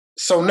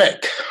So,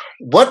 Nick,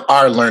 what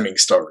are learning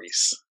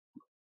stories?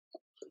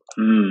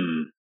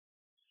 Hmm.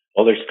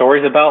 Well, there's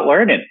stories about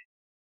learning.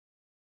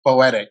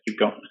 Poetic. Keep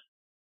going.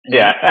 Mhm.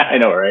 Yeah, I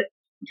know, right?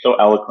 I'm so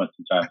eloquent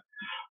sometimes.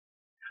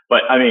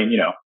 But I mean,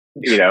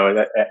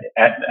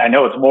 I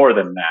know it's more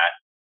than that.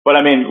 But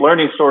I mean,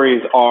 learning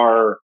stories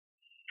are,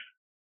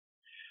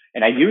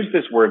 and I use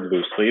this word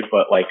loosely,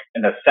 but like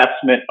an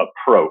assessment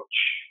approach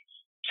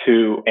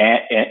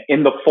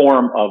in the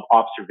form of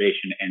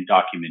observation and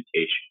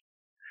documentation.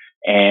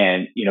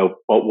 And,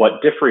 but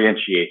what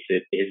differentiates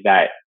it is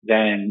that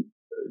then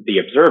the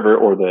observer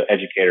or the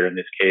educator in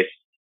this case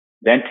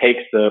then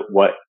takes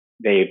what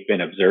they've been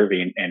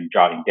observing and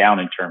jotting down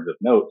in terms of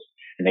notes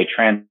and they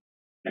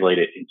translate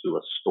it into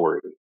a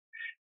story.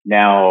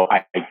 Now,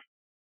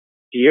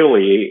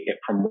 ideally,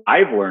 from what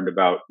I've learned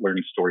about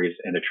learning stories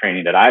and the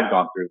training that I've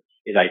gone through,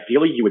 is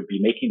ideally you would be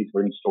making these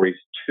learning stories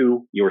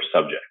to your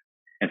subject.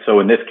 And so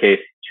in this case,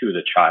 to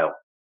the child.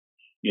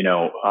 You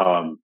know,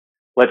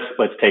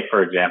 let's take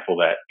for example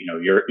that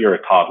you're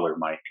a toddler,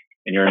 Mike,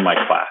 and you're in my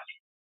class,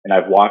 and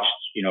I've watched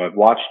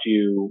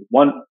you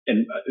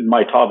in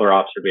my toddler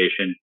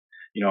observation.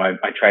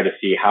 I try to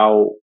see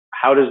how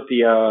does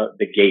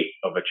the gait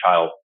of a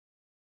child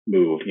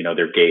move.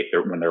 Their gait,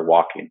 when they're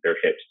walking, their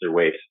hips, their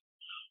waist.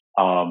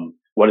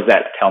 What does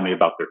that tell me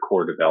about their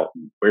core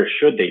development? Where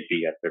should they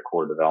be at their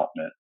core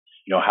development?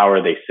 How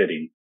are they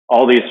sitting?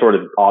 All these sort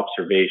of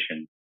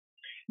observations.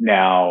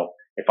 Now,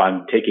 if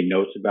I'm taking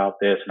notes about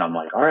this and I'm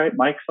like, all right,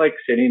 Mike's like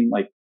sitting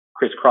like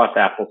crisscross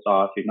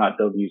applesauce. He's not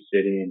W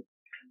sitting.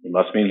 It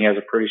must mean he has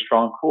a pretty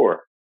strong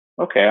core.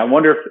 Okay, I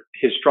wonder if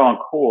his strong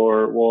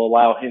core will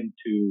allow him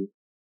to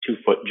 2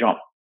 foot jump.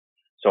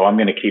 So I'm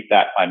going to keep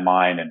that in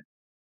mind. And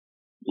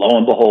lo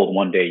and behold,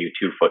 one day you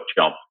 2 foot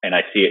jump and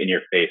I see it in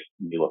your face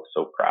and you look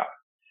so proud.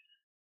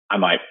 I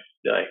might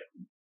be like,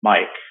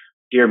 Mike,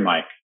 dear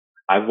Mike,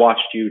 I've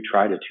watched you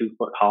try to 2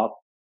 foot hop.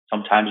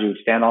 Sometimes you would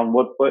stand on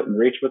one foot and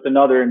reach with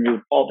another and you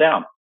would fall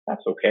down.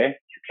 That's okay.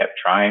 You kept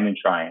trying and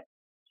trying.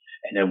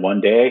 And then one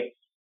day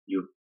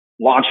you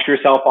launched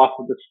yourself off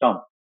of the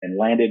stump and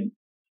landed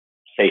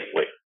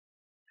safely.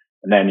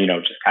 And then,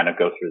 just kind of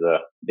go through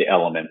the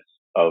elements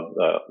of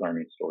the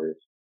learning stories.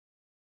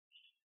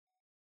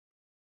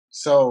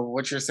 So,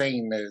 what you're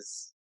saying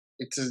is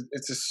it's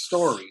a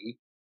story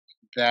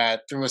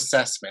that through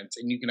assessment,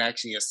 and you can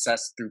actually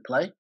assess through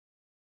play.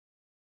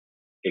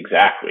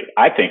 Exactly.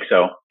 I think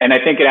so. And I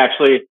think it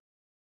actually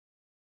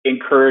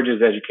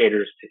encourages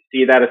educators to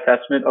see that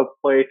assessment of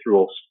play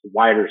through a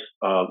wider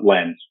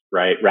lens,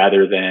 right?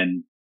 Rather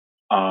than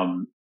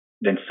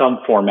some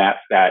formats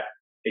that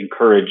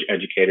encourage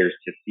educators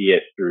to see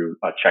it through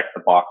a check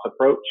the box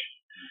approach,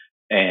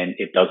 and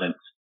it doesn't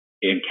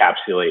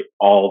encapsulate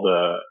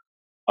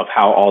of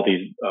how all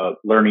these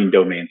learning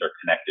domains are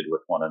connected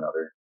with one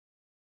another.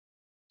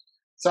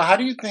 So, how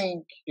do you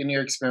think, in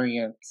your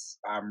experience,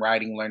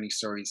 writing learning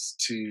stories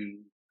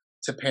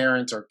to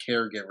parents or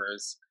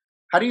caregivers,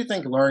 how do you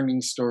think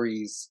learning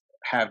stories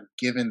have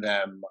given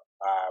them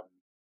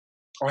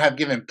or have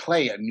given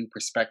play a new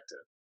perspective?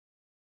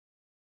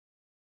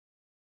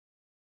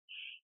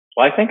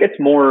 Well, I think it's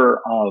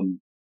more.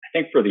 I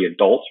think for the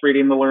adults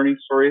reading the learning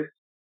stories,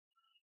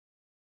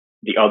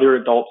 the other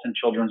adults in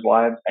children's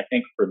lives, I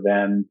think for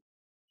them,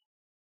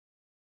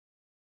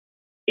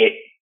 it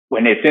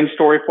when it's in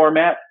story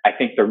format, I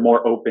think they're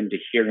more open to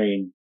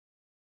hearing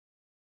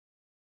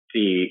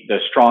the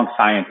strong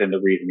science and the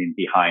reasoning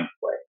behind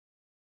play.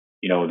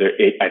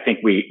 I think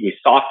we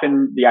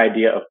soften the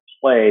idea of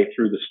play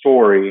through the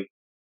story,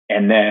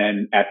 and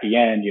then at the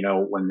end,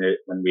 when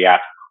we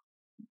ask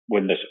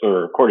when this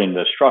or according to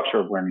the structure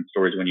of learning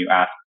stories, when you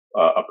ask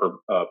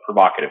a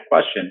provocative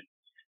question,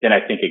 then I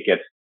think it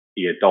gets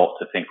the adult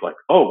to think like,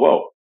 oh,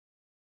 whoa,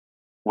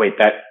 wait,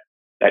 that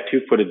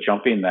 2 footed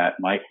jumping that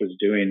Mike was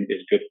doing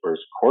is good for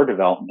his core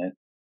development,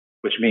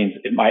 which means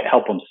it might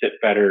help him sit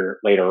better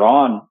later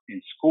on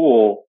in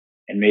school,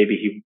 and maybe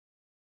he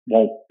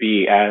won't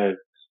be as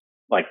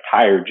like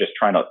tired just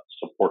trying to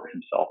support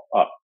himself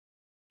up.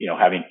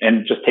 Having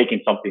and just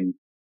taking something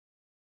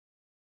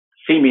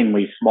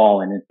seemingly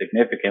small and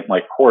insignificant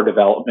like core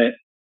development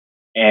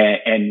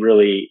and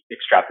really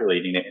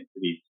extrapolating it into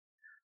these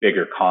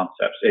bigger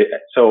concepts.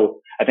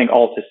 So I think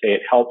all to say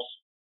it helps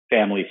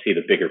families see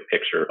the bigger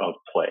picture of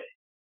play.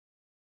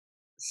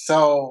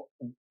 So,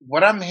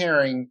 what I'm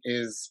hearing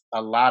is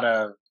a lot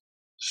of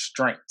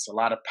strengths, a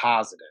lot of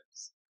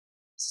positives.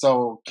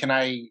 So,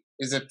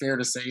 is it fair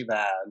to say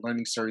that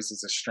learning stories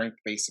is a strength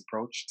based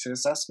approach to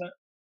assessment?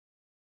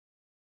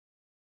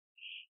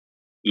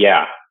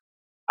 Yeah,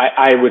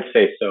 I would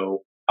say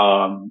so.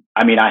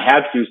 I mean, I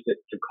have used it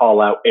to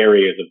call out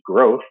areas of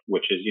growth,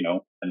 which is,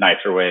 a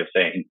nicer way of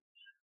saying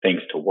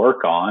things to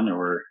work on,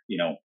 or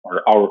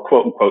our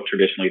quote unquote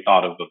traditionally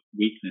thought of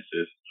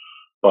weaknesses.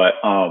 But,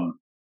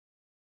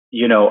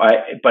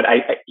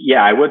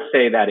 yeah, I would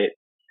say that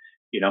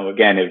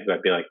again, if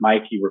I'd be like,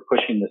 Mike, you were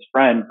pushing this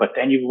friend, but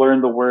then you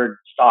learned the word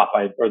stop,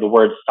 or the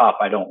word stop.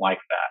 I don't like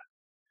that.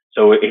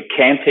 So it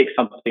can take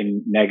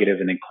something negative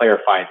and then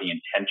clarify the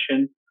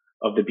intention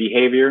of the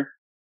behavior.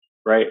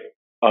 right?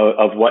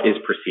 Of what is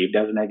perceived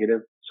as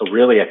negative. So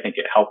really, I think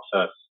it helps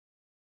us.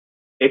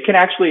 It can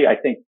actually, I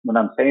think, when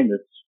I'm saying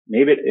this,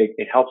 maybe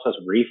it helps us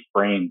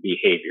reframe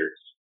behaviors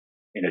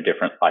in a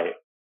different light,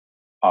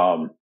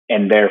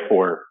 and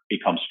therefore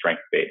become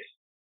strength based.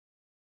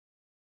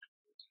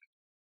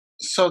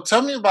 So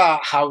tell me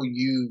about how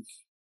you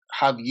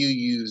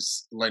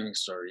use learning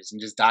stories and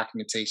just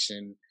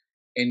documentation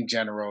in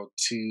general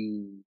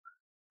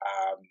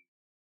um,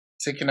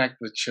 to connect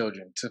with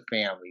children, to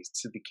families,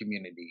 to the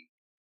community.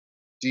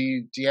 Do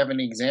you have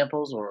any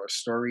examples or a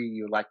story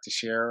you'd like to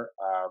share?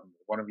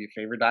 One of your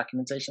favorite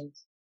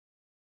documentations?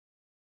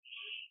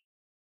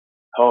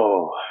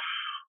 Oh,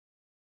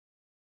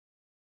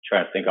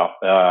 trying to think off.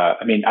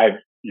 I mean,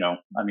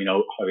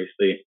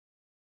 obviously,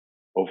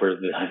 over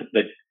the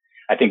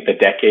I think the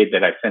decade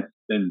that I've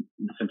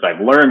since I've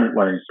learned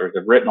learning stories,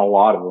 I've written a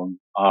lot of them.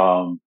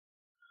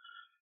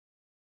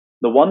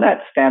 The one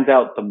that stands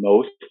out the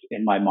most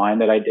in my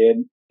mind that I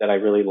did that I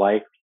really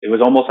liked, it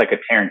was almost like a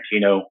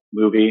Tarantino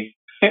movie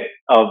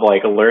of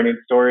like a learning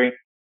story.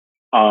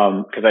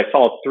 Because I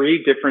saw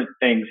three different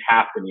things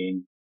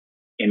happening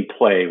in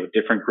play with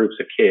different groups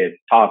of kids,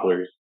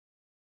 toddlers,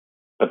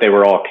 but they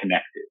were all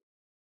connected.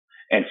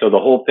 And so the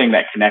whole thing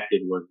that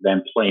connected was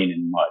them playing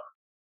in mud.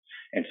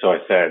 And so I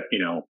said,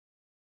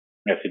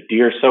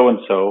 dear so and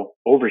so,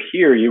 over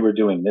here you were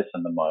doing this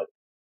in the mud.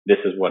 This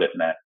is what it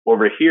meant.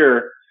 Over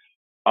here,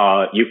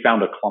 you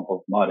found a clump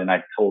of mud, and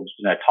I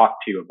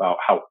talked to you about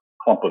how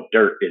clump of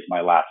dirt is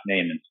my last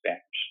name in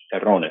Spanish,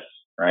 terrones,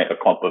 right? A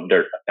clump of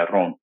dirt, a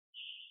terron.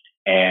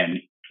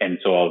 And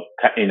so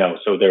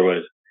so there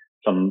was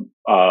some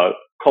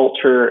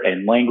culture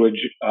and language,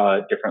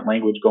 different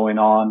language going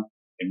on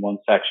in one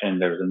section.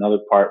 There was another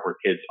part where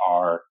kids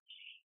are,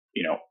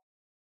 you know,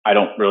 I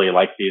don't really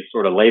like these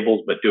sort of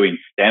labels, but doing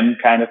STEM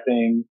kind of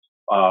things,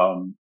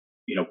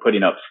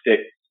 putting up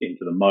sticks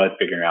into the mud,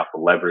 figuring out the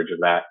leverage of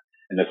that.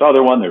 And this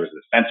other one, there was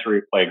a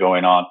sensory play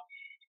going on.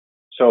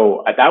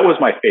 So that was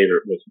my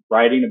favorite, was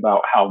writing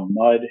about how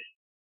mud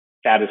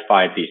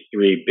satisfied these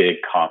three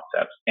big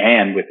concepts.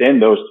 And within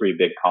those three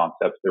big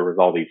concepts, there was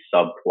all these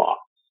subplots.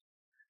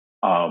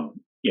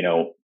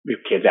 If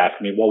kids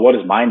ask me, well, what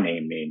does my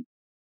name mean?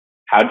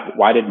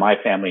 Why did my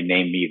family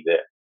name me this?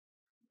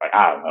 Like,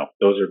 I don't know.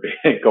 Those are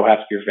big. Go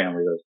ask your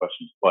family those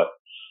questions. But,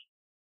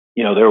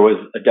 there was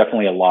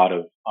definitely a lot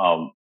of,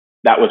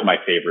 that was my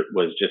favorite,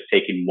 was just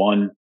taking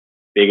one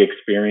big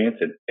experience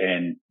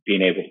and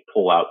being able to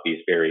pull out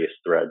these various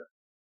threads.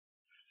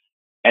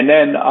 And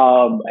then,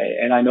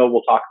 and I know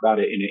we'll talk about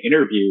it in an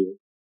interview,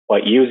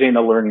 but using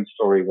a learning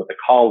story with a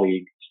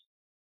colleague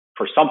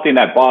for something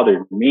that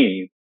bothered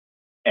me,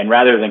 and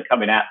rather than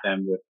coming at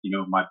them with,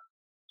 my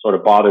sort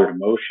of bothered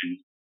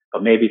emotions,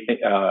 but maybe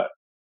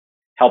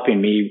helping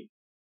me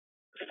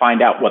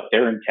find out what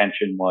their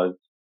intention was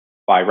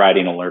by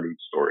writing a learning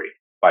story,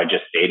 by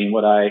just stating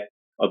what I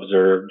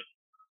observed,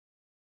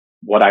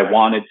 what I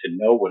wanted to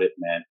know what it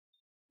meant,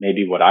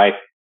 maybe what I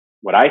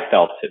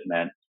felt it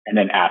meant, and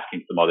then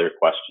asking some other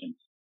questions,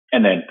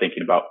 and then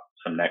thinking about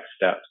some next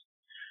steps.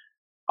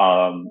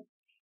 And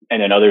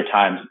then other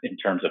times, in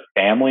terms of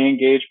family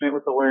engagement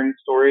with the learning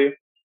story,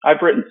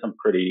 I've written some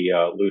pretty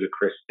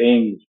ludicrous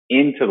things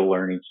into the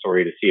learning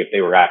story to see if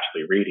they were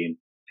actually reading.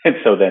 And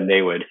so then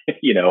they would,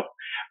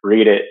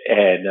 read it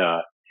and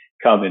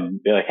come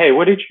and be like, hey,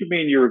 what did you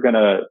mean you were going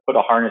to put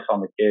a harness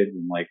on the kids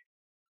and like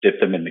dip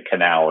them in the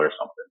canal or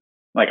something?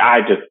 Like, I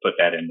just put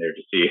that in there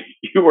to see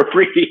if you were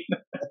reading.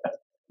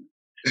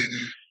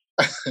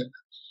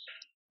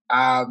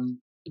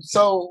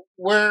 So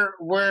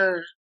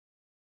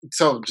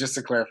so just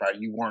to clarify,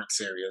 you weren't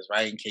serious,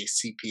 right? In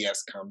case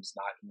CPS comes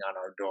knocking on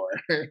our door.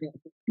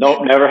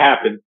 Nope, never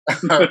happened.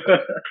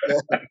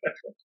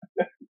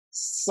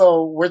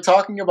 So we're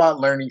talking about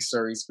learning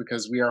stories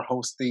because we are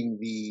hosting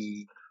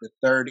the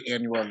third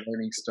annual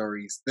learning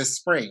stories this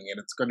spring, and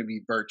it's going to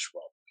be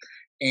virtual.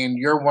 And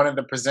you're one of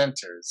the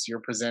presenters. You're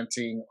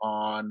presenting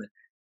on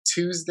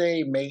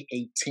Tuesday, May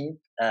 18th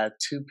at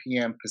 2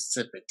 p.m.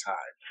 Pacific time.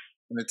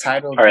 And the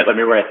title. All right, let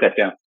me write that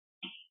down.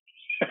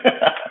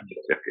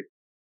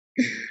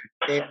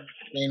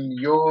 in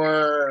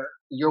your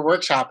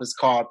workshop is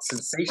called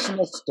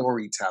Sensational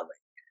Storytelling: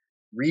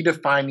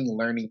 Redefining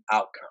Learning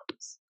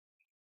Outcomes.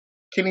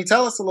 Can you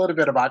tell us a little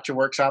bit about your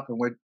workshop and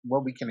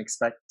what we can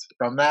expect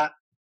from that?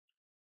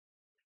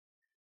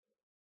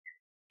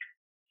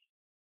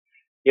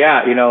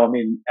 Yeah,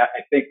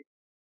 I think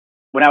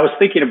when I was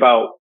thinking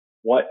about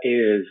what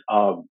is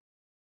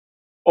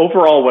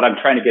overall, what I'm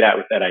trying to get at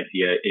with that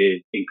idea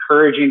is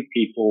encouraging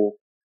people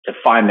to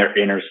find their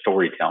inner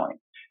storytelling.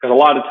 Because a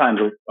lot of times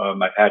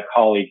I've had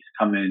colleagues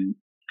come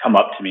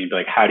up to me and be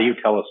like, how do you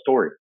tell a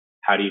story?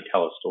 How do you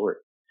tell a story?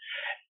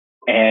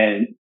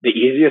 And the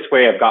easiest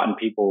way I've gotten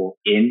people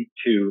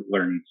into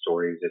learning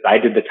stories is I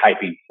did the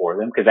typing for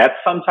them, because that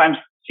sometimes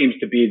seems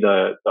to be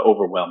the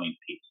overwhelming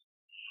piece,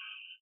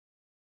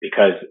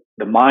 because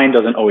the mind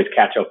doesn't always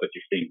catch up with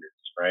your fingers,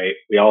 right?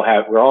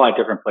 We're all at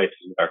different places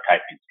with our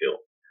typing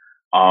skills.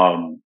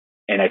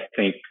 And I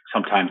think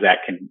sometimes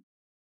that can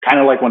kind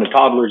of like when a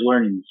toddler's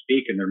learning to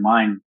speak and their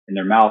mind and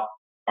their mouth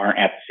aren't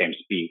at the same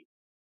speed.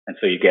 And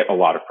so you get a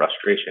lot of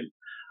frustration.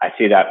 I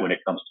see that when it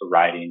comes to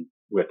writing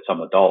with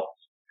some adults.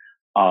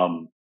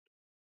 Um,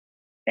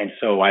 and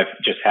so I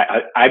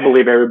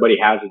believe everybody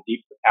has a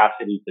deep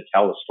capacity to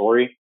tell a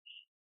story.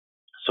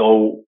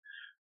 So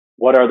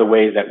what are the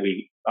ways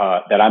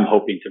that I'm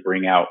hoping to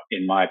bring out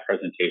in my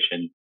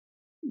presentation?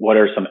 What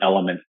are some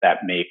elements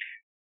that make,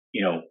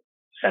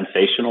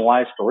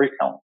 sensationalized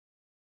storytelling?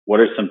 What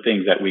are some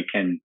things that we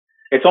can,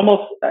 it's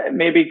almost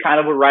maybe kind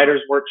of a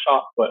writer's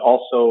workshop, but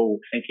also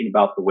thinking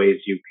about the ways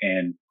you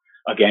can,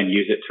 again,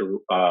 use it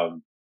to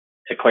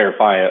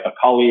clarify a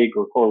colleague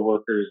or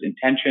co-worker's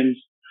intentions,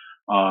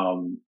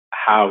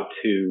 how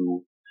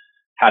to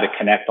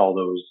connect all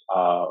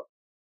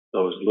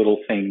those little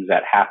things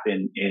that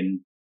happen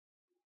in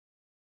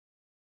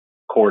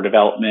core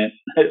development,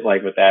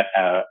 like with that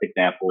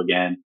example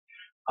again.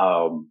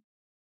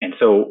 And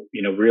so,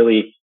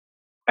 really,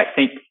 I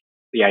think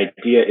the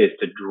idea is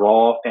to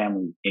draw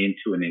families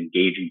into an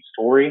engaging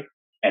story,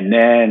 and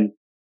then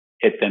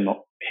hit them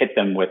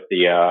with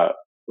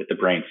the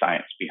brain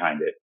science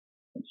behind it.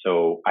 And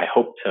so, I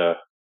hope to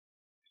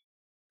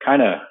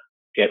kind of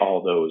get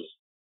all those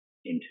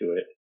into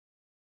it.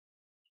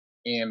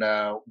 And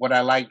what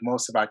I like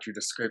most about your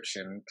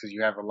description, because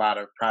you have a lot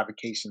of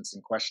provocations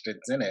and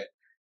questions in it,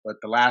 but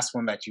the last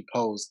one that you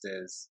posed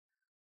is,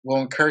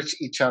 we'll encourage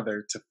each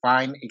other to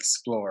find,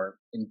 explore,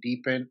 and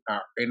deepen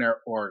our inner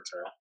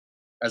orator,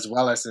 as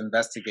well as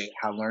investigate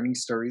how learning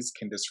stories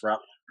can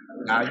disrupt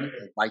values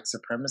of white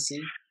supremacy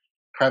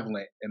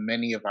prevalent in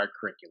many of our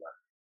curricula.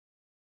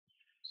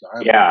 So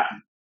Yeah.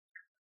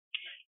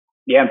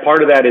 Yeah. And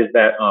part of that is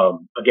that,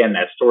 again,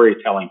 that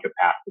storytelling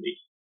capacity,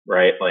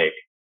 right? Like,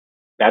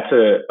 that's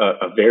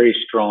a very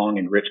strong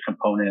and rich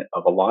component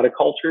of a lot of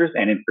cultures,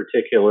 and in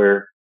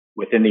particular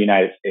within the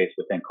United States,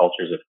 within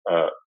cultures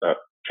of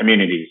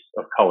communities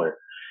of color.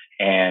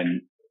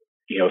 And,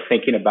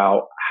 thinking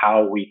about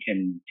how we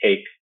can take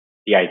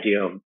the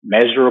idea of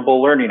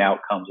measurable learning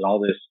outcomes and all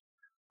this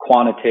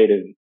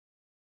quantitative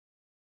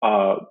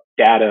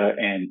data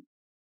and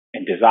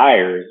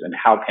desires, and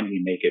how can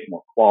we make it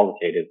more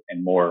qualitative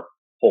and more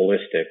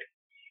holistic,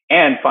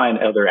 and find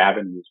other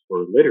avenues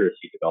for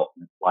literacy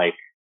development, like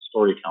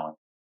storytelling.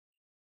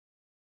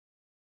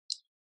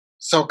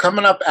 So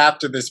coming up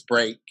after this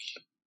break,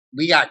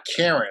 we got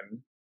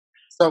Karen.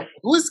 So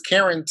who is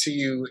Karen to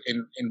you,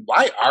 and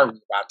why are we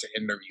about to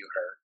interview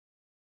her?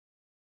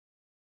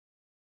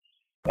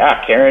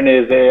 Yeah, Karen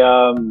is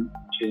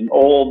she's an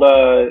old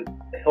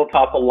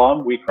Hilltop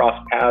alum. We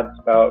crossed paths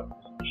about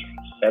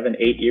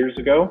 7-8 years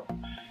ago,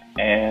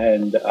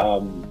 and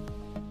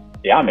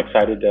I'm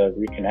excited to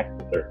reconnect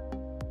with her.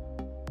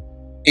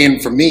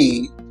 And for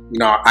me,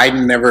 I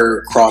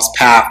never crossed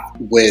paths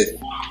with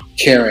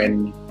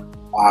Karen,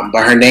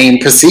 but her name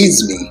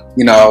precedes me.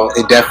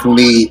 It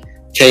definitely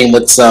came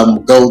with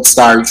some gold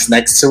stars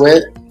next to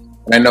it.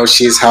 And I know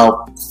she's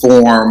helped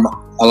form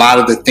a lot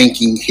of the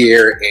thinking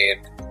here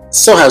and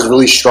still has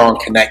really strong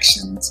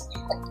connections.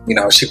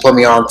 She put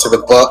me on to the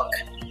book,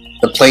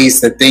 The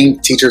Place, The Thing,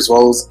 Teachers'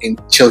 Roles in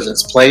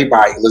Children's Play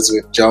by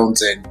Elizabeth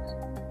Jones and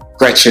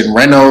Gretchen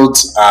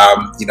Reynolds.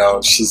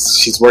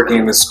 She's working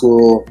in a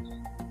school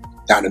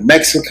down in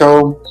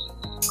Mexico.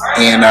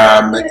 And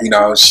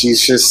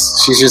she's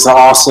just an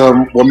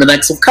awesome woman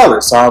of color.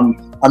 So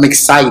I'm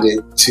excited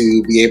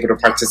to be able to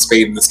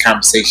participate in this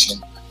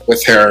conversation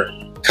with her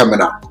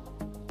coming up.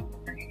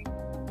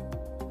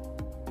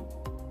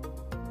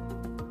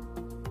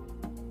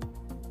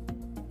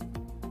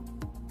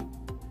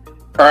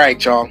 All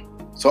right, y'all.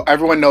 So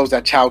everyone knows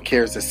that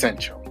childcare is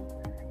essential.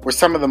 We're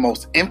some of the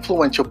most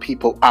influential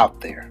people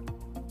out there.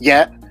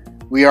 Yet,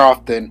 we are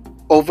often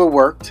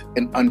overworked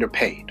and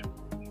underpaid.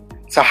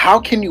 So how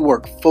can you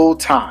work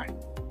full-time,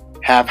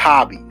 have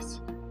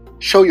hobbies,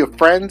 show your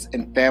friends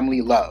and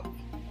family love,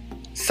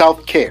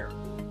 self-care,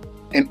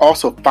 and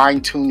also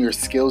fine-tune your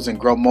skills and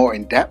grow more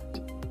in depth?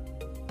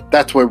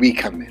 That's where we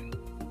come in.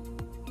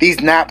 These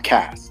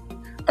Napcasts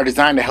are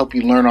designed to help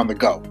you learn on the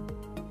go,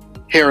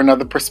 hear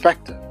another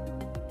perspective,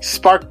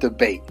 spark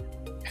debate,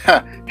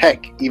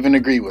 heck, even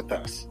agree with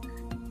us.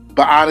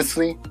 But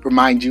honestly,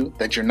 remind you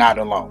that you're not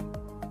alone.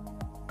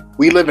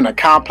 We live in a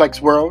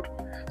complex world,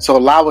 so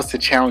allow us to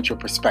challenge your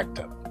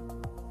perspective.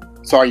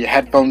 So are your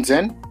headphones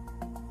in?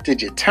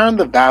 Did you turn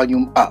the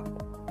volume up?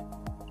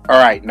 All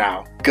right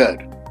now,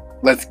 good.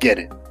 Let's get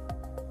it.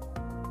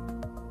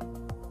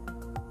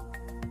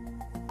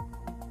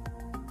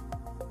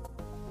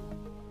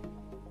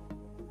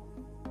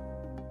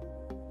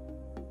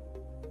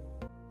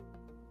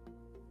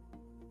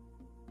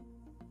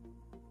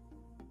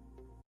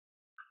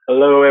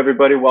 Hello,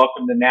 everybody.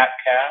 Welcome to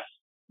Napcast.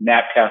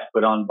 Napcast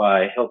put on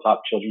by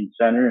Hilltop Children's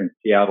Center in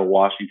Seattle,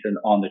 Washington,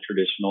 on the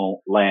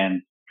traditional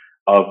land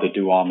of the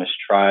Duwamish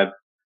tribe.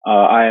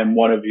 I am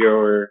one of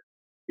your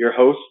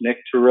hosts, Nick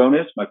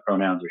Turonis. My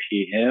pronouns are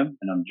he, him,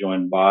 and I'm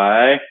joined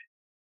by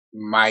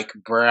Mike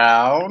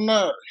Brown.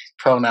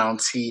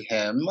 Pronouns he,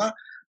 him.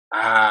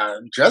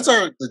 Dreads.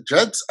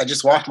 I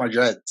just washed my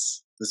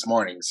dreads this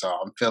morning, so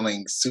I'm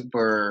feeling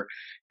super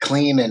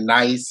clean and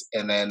nice.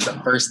 And then the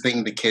first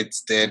thing the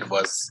kids did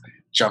was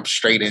jump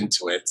straight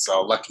into it.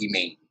 So lucky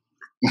me.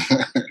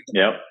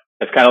 Yep.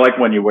 It's kind of like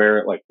when you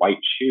wear like white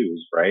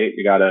shoes, right?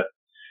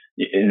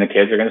 And the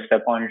kids are going to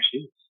step on your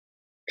shoes.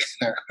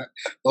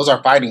 Those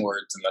are fighting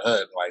words in the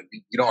hood. Like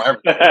you don't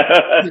ever.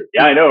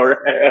 Yeah, I know.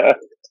 Right?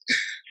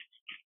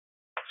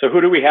 So who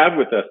do we have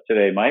with us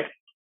today, Mike?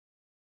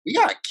 We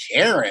got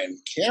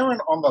Karen. Karen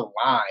on the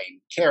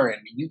line.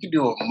 Karen, you can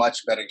do a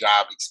much better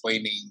job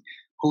explaining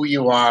who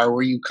you are,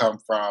 where you come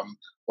from.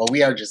 Well,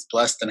 we are just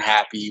blessed and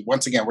happy.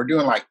 Once again, we're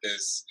doing like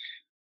this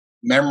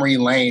memory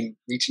lane,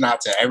 reaching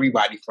out to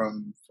everybody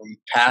from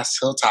past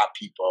Hilltop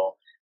people.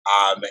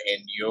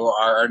 And you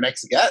are our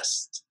next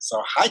guest.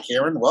 So, hi,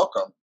 Karen.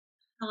 Welcome.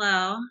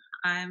 Hello,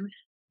 I'm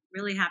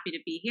really happy to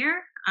be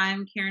here.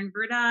 I'm Karen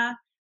Verda,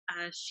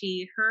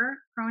 she, her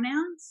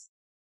pronouns,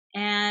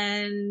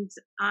 and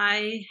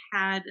I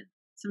had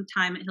some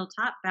time at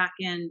Hilltop back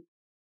in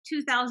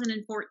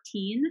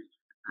 2014.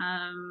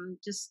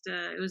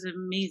 It was an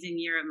amazing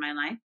year of my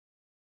life.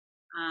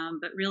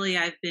 But really,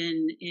 I've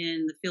been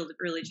in the field of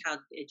early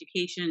childhood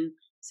education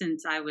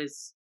since I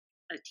was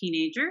a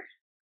teenager.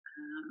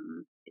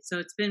 So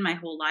it's been my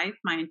whole life,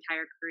 my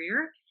entire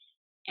career.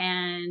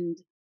 And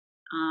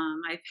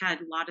I've had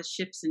a lot of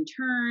shifts and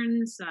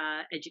turns,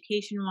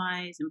 education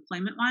wise,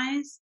 employment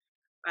wise.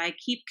 I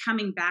keep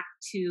coming back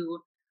to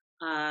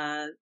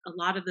a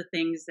lot of the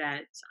things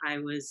that I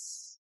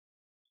was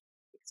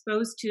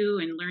exposed to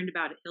and learned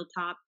about at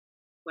Hilltop,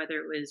 whether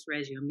it was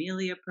Reggio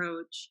Emilia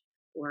approach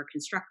or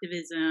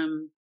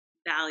constructivism,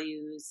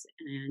 values,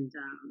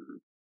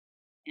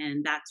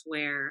 and that's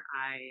where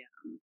I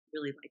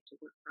really like to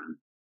work from.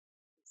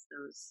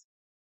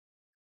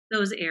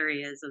 Those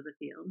areas of the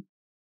field.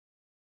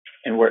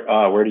 And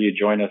where do you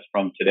join us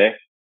from today?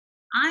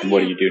 And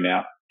what do you do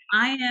now?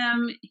 I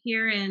am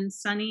here in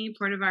sunny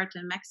Puerto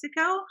Vallarta,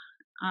 Mexico.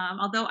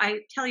 Although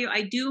I tell you,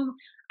 I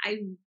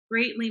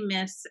greatly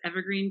miss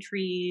evergreen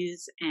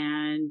trees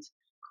and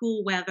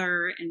cool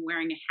weather and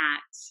wearing a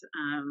hat.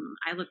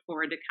 I look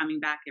forward to coming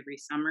back every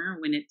summer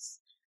when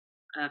it's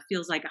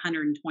feels like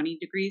 120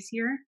 degrees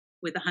here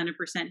with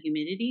 100%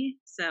 humidity.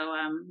 So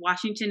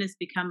Washington has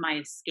become my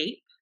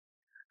escape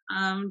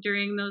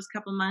during those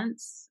couple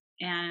months.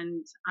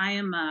 And I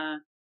am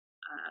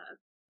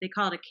they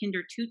call it a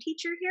Kinder 2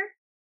 teacher here.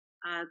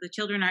 The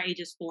children are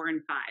ages 4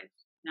 and 5.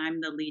 And I'm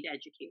the lead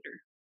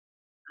educator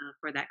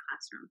for that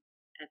classroom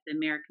at the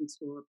American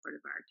School of Puerto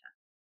Vallarta.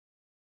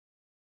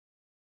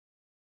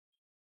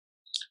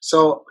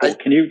 So,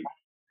 can you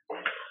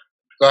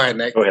go ahead,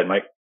 Nick? Go ahead,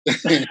 Mike.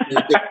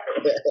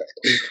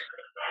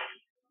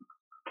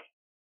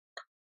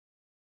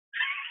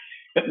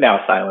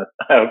 Now silent.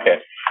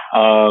 Okay.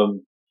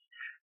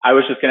 I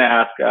was just going to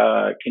ask,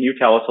 can you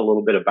tell us a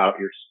little bit about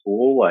your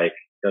school? Like,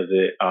 does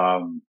it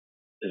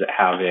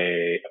have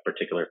a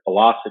particular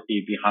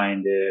philosophy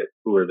behind it?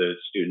 Who are the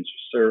students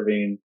you're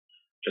serving?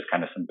 Just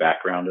kind of some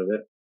background of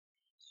it.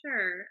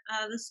 Sure.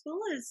 The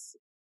school is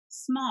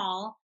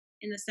small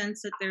in the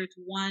sense that there's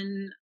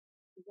one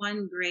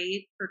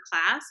grade per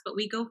class, but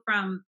we go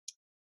from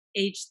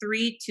age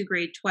 3 to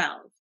grade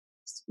 12,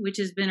 which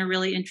has been a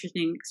really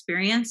interesting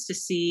experience to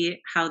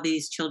see how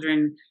these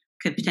children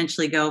could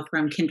potentially go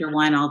from kinder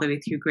 1 all the way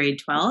through grade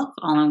 12,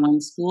 all in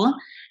one school.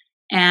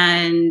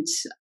 And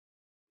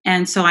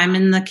so I'm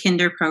in the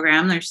kinder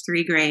program. There's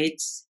 3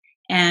 grades,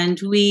 and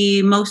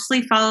we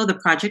mostly follow the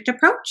project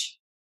approach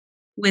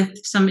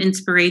with some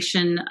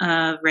inspiration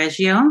of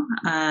Reggio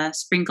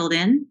sprinkled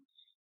in.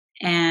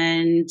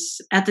 And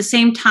at the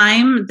same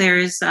time,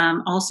 there's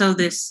also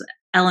this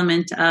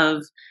element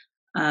of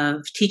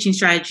teaching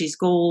strategies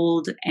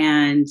gold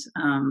and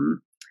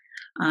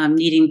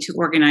needing to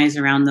organize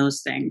around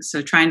those things.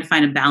 So trying to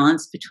find a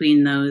balance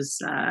between those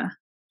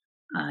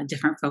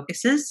different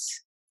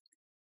focuses.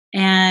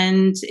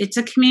 And it's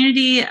a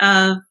community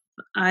of,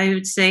 I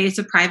would say it's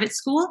a private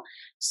school.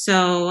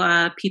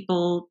 So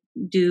people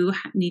do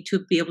need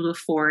to be able to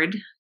afford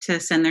to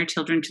send their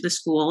children to the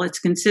school. It's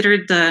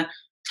considered the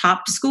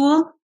top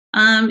school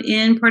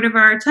in Puerto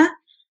Vallarta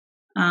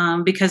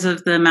because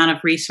of the amount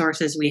of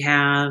resources we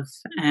have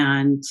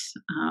and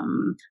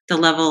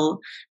the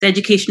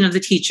education of the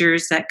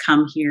teachers that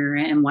come here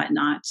and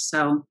whatnot.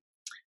 So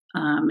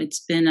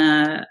it's been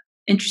a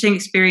interesting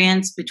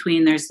experience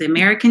there's the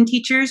American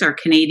teachers or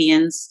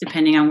Canadians,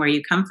 depending on where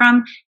you come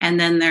from, and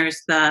then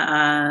there's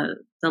the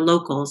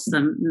locals,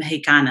 the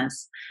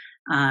Mexicanas,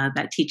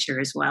 that teach here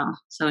as well.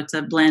 So it's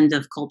a blend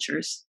of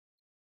cultures.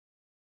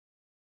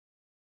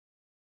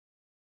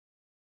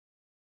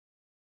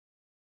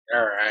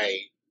 All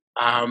right.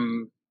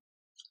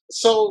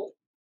 So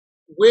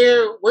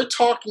we're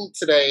talking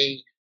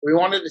today. We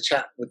wanted to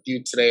chat with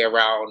you today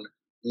around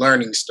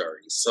learning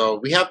stories. So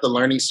we have the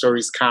Learning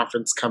Stories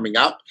Conference coming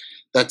up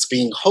that's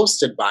being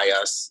hosted by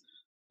us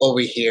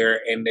over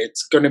here, and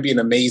it's going to be an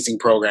amazing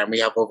program. We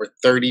have over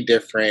 30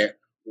 different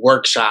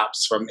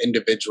workshops from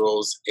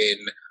individuals in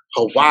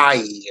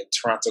Hawaii and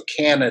Toronto,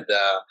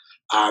 Canada,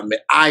 in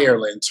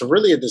Ireland. So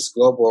really this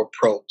global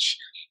approach.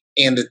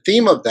 And the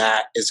theme of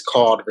that is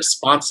called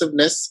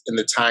responsiveness in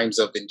the times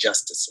of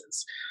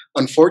injustices.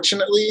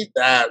 Unfortunately,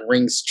 that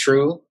rings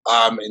true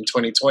in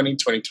 2020,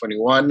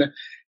 2021.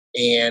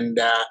 And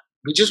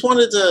we just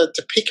wanted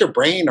to pick your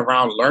brain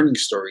around learning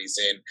stories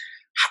and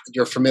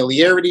your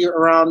familiarity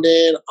around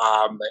it,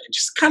 and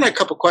just kind of a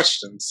couple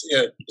questions,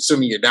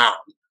 assuming you're down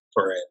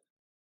for it.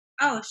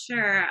 Oh,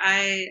 sure.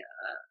 I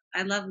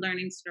love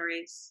learning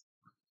stories.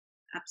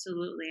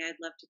 Absolutely. I'd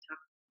love to talk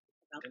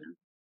about them.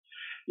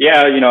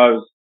 Yeah, I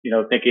was,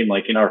 thinking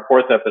like in our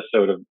fourth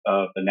episode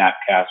of the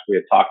Napcast, we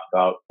had talked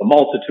about the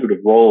multitude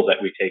of roles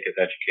that we take as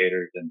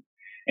educators.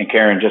 And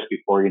Karen, just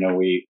before,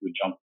 we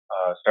jumped,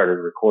 started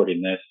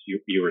recording this,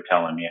 you were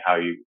telling me how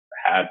you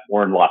had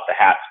worn lots of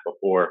hats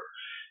before.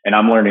 And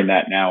I'm learning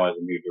that now as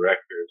a new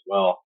director as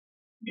well.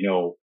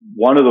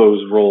 One of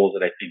those roles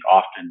that I think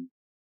often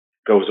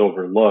goes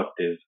overlooked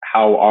is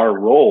how our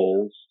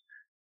roles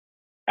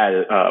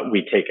as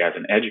we take as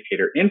an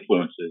educator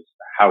influences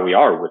how we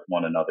are with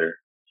one another,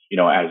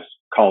 as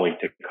colleague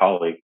to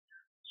colleague.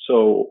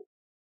 So,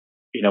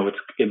 it's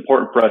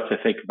important for us to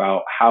think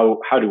about how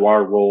do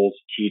our roles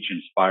teach,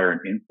 inspire,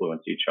 and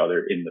influence each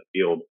other in the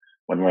field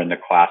when we're in the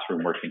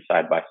classroom working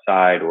side by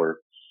side or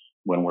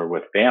when we're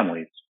with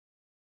families.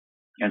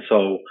 And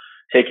so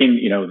taking,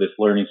 this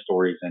learning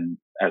stories and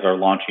as our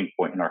launching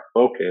point and our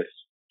focus,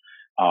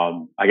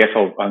 I guess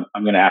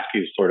I'm going to ask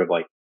you sort of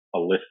like a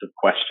list of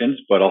questions,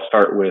 but I'll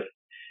start with,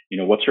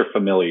 what's your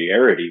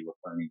familiarity with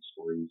learning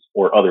stories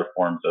or other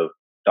forms of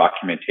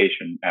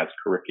documentation as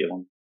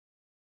curriculum?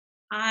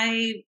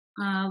 I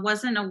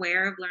wasn't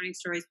aware of learning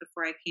stories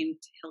before I came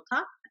to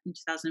Hilltop in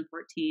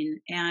 2014.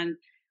 And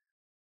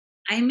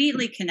I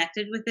immediately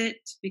connected with it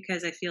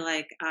because I feel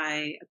like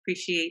I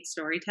appreciate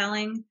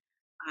storytelling.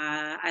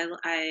 I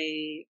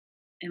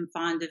am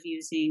fond of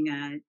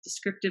using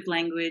descriptive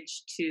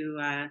language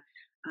to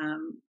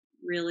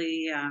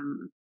really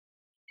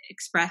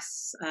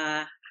express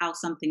how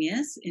something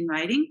is in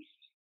writing.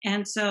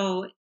 And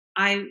so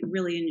I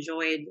really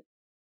enjoyed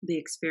the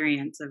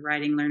experience of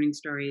writing learning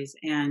stories.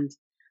 And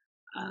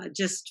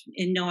just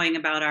in knowing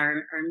about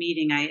our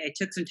meeting, I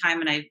took some time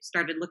and I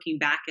started looking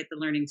back at the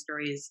learning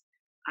stories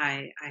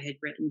I had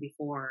written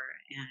before,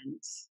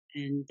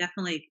 and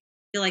definitely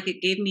feel like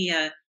it gave me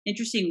a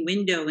interesting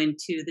window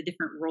into the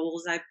different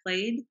roles I've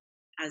played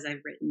as I've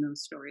written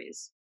those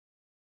stories.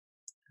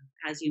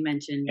 As you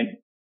mentioned, And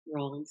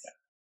roles.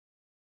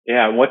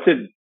 yeah, what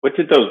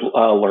did those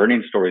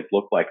learning stories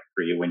look like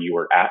for you when you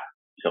were at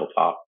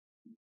Hilltop?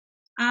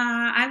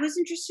 I was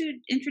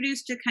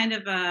introduced to kind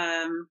of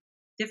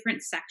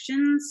different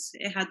sections.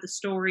 It had the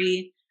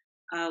story,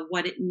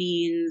 what it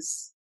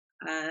means.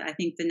 I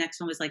think the next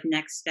one was like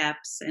next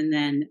steps, and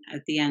then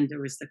at the end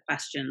there was the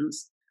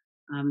questions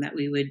that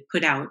we would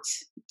put out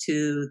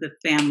to the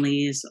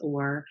families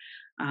or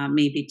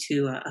maybe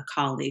to a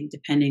colleague,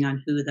 depending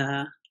on who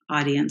the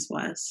audience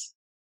was.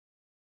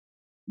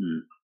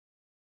 Hmm.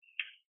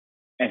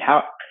 And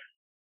how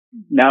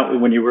now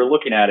when you were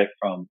looking at it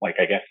from like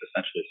I guess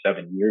essentially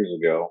 7 years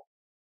ago,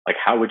 like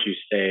how would you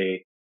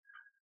say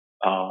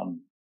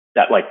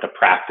that like the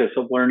practice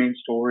of learning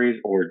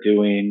stories or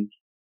doing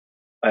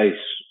a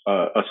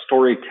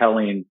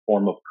storytelling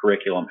form of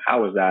curriculum,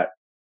 how has that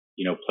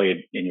played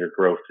in your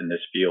growth in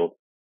this field?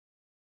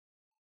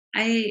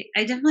 I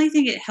definitely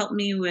think it helped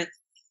me with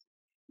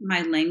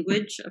my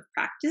language of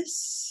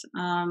practice,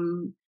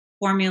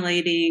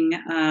 formulating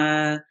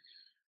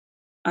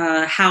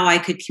how I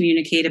could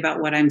communicate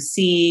about what I'm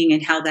seeing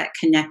and how that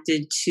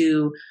connected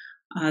to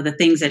the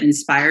things that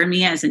inspire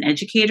me as an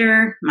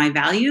educator, my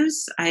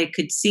values. I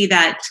could see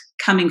that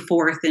coming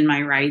forth in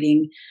my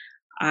writing.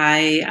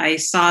 I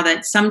saw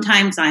that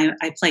sometimes I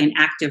play an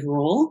active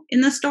role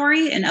in the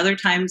story, and other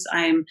times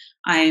I'm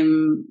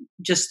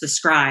just the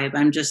scribe.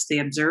 I'm just the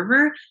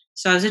observer.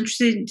 So I was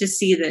interested to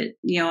see that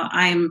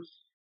I'm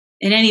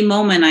in any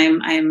moment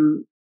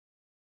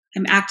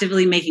I'm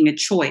actively making a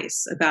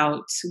choice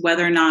about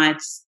whether or not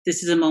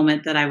this is a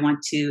moment that I want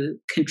to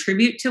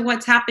contribute to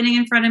what's happening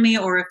in front of me,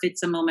 or if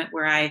it's a moment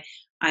where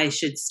I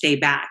should stay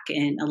back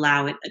and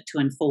allow it to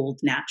unfold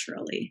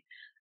naturally.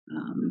 So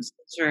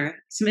those are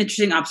some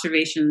interesting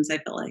observations I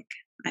felt like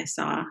I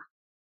saw.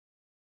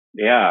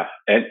 Yeah,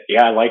 and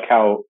yeah, I like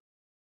how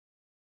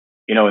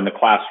in the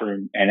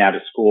classroom and at a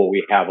school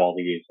we have all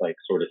these like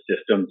sort of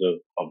systems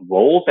of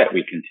roles that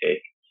we can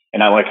take,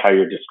 and I like how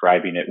you're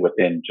describing it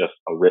within just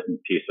a written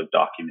piece of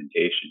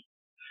documentation.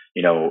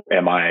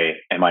 Am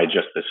I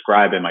just the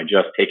scribe? Am I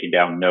just taking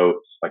down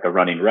notes like a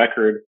running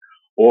record,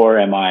 or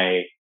am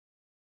I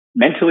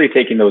mentally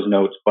taking those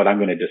notes, but I'm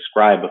going to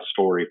describe a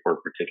story for a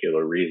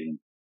particular reason?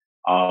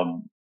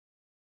 Um,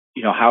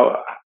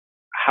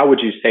 how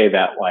would you say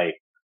that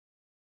like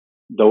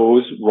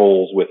those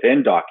roles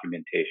within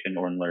documentation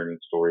or in learning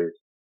stories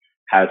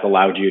has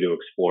allowed you to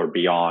explore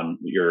beyond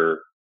your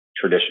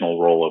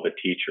traditional role of a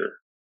teacher?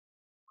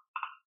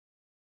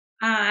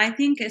 I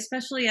think,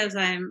 especially as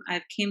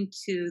I've came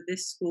to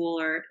this school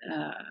or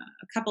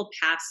a couple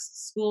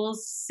past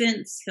schools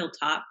since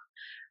Hilltop,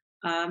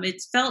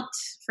 it's felt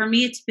for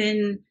me it's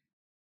been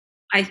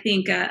I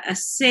think a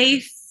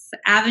safe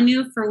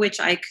avenue for which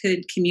I could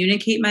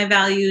communicate my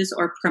values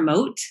or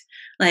promote.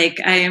 Like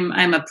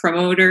I'm a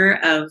promoter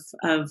of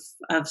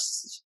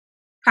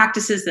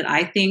practices that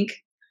I think,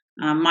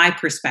 my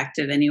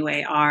perspective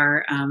anyway,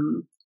 are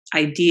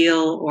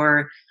ideal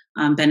or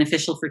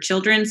beneficial for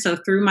children. So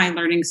through my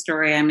learning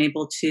story, I'm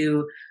able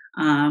to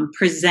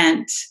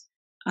present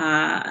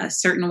a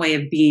certain way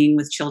of being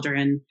with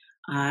children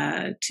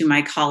to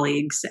my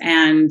colleagues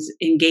and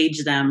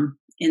engage them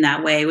in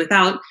that way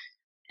without.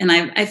 And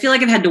I feel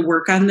like I've had to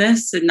work on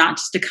this, and not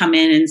just to come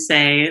in and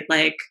say,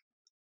 like,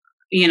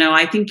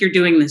 I think you're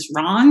doing this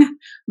wrong,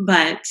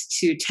 but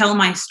to tell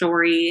my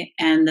story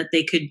and that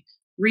they could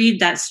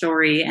read that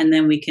story and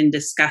then we can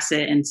discuss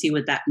it and see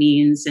what that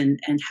means, and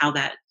how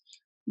that,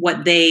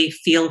 what they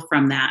feel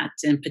from that,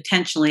 and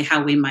potentially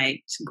how we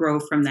might grow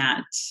from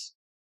that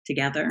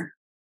together.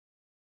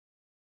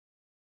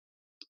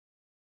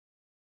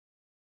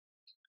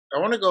 I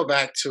want to go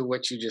back to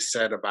what you just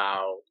said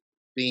about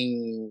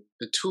being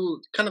the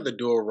two, kind of the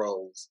dual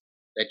roles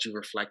that you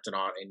reflected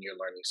on in your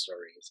learning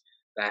stories,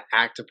 that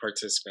active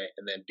participant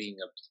and then being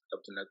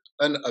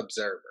an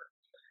observer.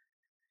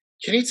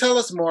 Can you tell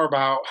us more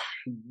about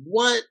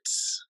what,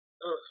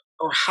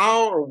 or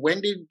how, or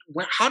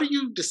how do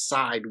you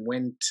decide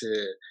when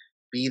to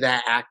be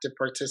that active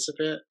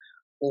participant,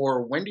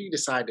 or when do you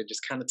decide to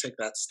just kind of take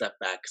that step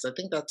back? Because I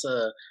think that's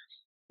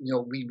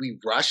we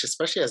rush,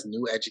 especially as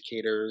new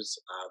educators,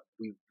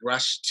 we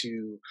rush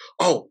to,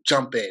 oh,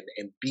 jump in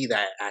and be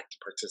that active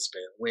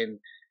participant, when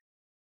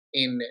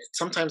in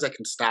sometimes that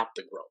can stop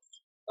the growth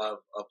of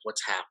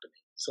what's happening.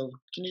 So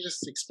can you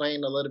just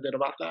explain a little bit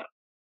about that?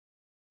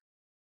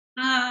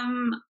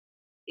 Um,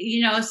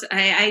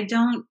 I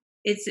don't.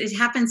 It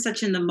happens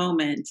such in the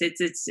moment.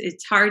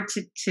 It's hard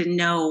to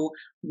know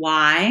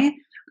why.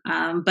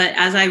 But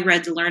as I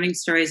read the learning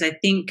stories, I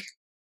think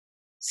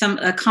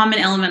a common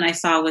element I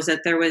saw was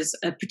that there was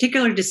a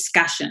particular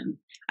discussion.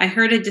 I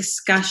heard a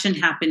discussion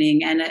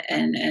happening, and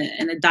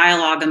a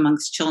dialogue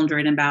amongst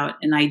children about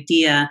an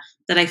idea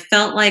that I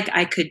felt like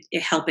I could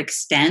help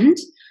extend,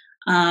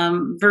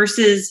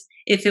 versus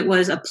if it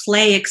was a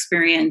play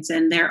experience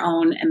and their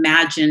own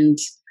imagined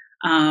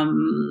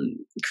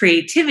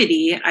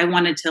creativity. I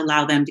wanted to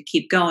allow them to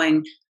keep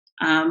going.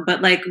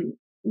 But like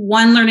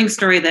one learning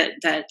story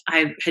that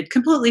I had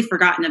completely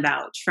forgotten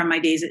about from my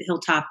days at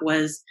Hilltop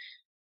was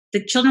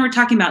the children were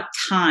talking about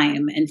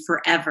time and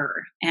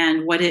forever,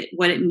 and what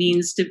it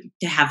means to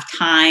have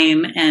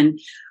time, and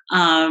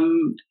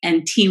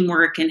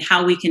teamwork, and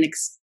how we can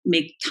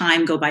make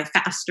time go by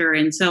faster.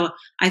 And so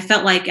I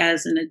felt like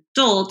as an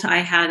adult, I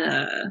had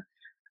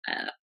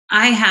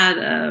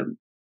a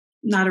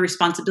not a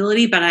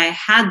responsibility, but I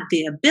had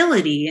the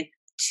ability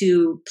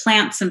to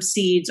plant some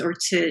seeds or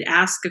to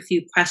ask a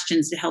few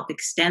questions to help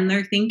extend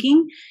their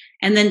thinking,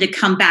 and then to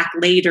come back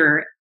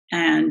later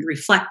and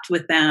reflect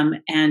with them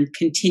and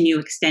continue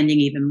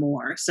extending even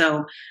more.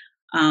 So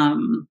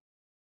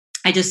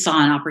I just saw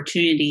an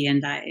opportunity,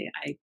 and I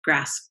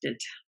grasped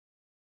it.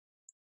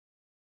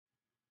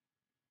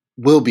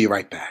 We'll be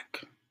right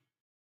back.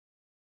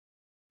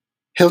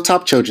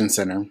 Hilltop Children's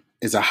Center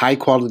is a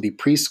high-quality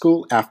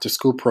preschool,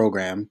 after-school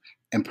program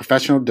and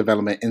professional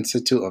development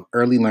institute of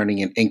early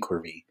learning and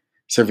inquiry,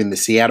 serving the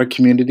Seattle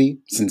community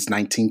since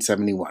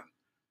 1971.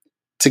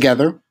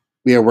 Together,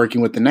 we are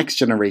working with the next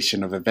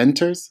generation of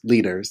inventors,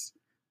 leaders,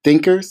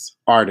 thinkers,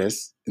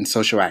 artists, and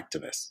social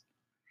activists.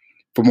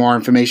 For more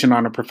information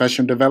on our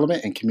professional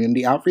development and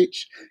community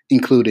outreach,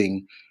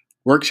 including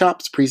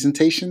workshops,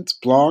 presentations,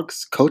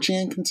 blogs, coaching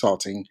and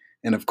consulting,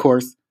 and of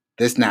course,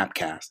 this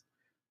Napcast,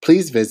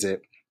 please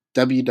visit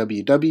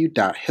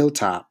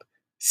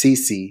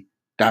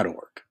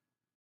www.hilltopcc.org.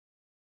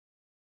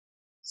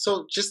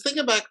 So just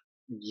thinking back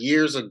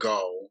years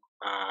ago,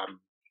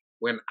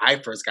 when I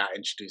first got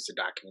introduced to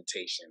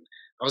documentation,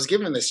 I was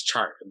given this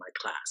chart in my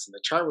class, and the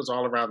chart was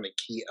all around the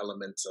key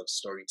elements of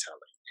storytelling.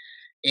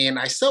 And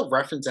I still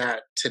reference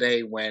that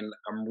today when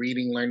I'm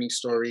reading learning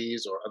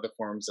stories or other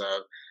forms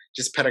of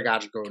just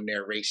pedagogical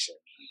narration.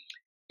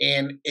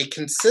 And it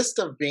consists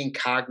of being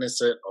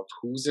cognizant of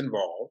who's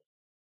involved.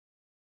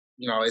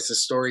 It's a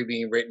story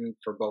being written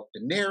for both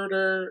the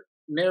narrator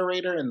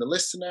and the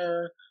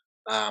listener.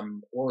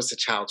 What was the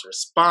child's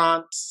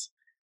response?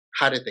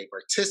 How did they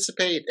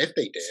participate, if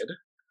they did?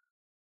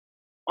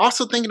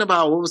 Also thinking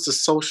about what was the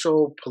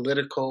social,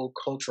 political,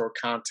 cultural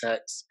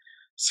context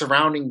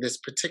surrounding this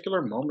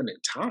particular moment in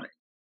time.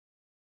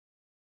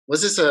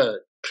 Was this a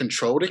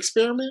controlled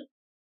experiment,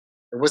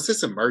 or was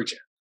this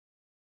emergent?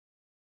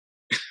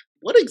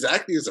 What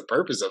exactly is the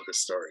purpose of this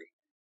story?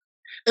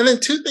 And then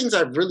two things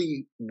I've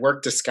really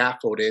worked to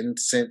scaffold in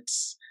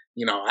since,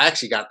 I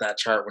actually got that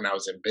chart when I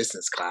was in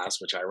business class,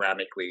 which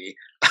ironically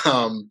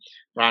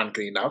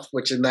enough,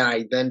 and then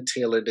I then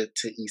tailored it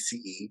to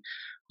ECE.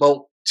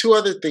 But two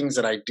other things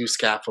that I do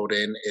scaffold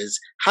in is,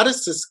 how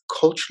does this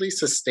culturally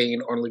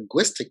sustain or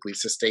linguistically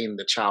sustain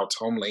the child's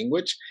home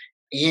language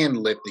and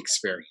lived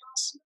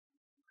experience?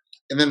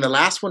 And then the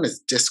last one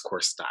is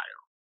discourse style.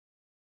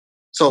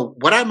 So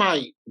what I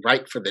might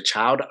write for the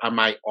child, I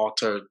might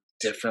alter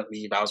differently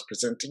if I was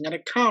presenting at a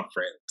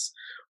conference,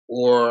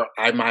 or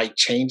I might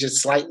change it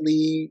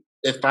slightly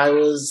if I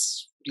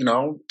was,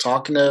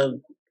 talking to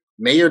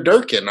Mayor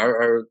Durkin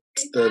or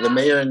the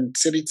mayor in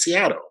city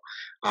Seattle.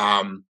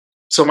 Um,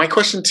 so my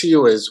question to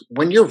you is,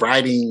 when you're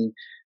writing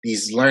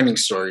these learning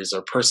stories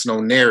or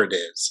personal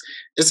narratives,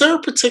 is there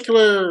a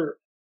particular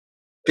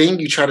thing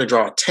you try to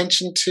draw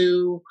attention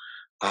to?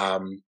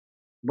 Um,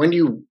 when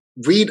you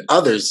read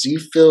others, do you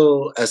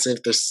feel as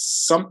if there's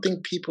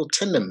something people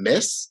tend to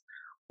miss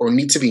or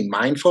need to be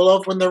mindful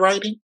of when they're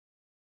writing?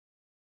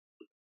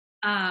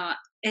 Uh,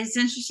 it's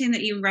interesting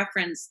that you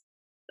reference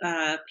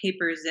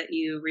papers that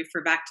you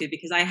refer back to,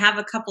 because I have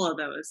a couple of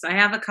those. I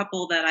have a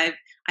couple that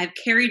I've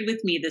carried with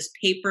me, this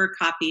paper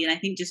copy, and I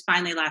think just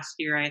finally last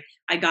year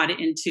I got it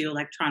into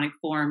electronic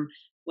form.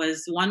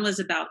 Was one was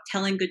about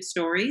telling good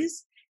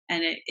stories,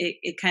 and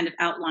it kind of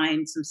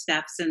outlined some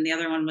steps, and the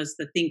other one was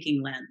the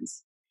thinking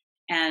lens,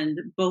 and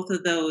both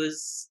of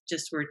those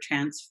just were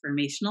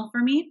transformational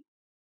for me.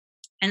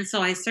 And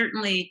so I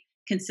certainly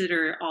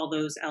consider all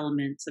those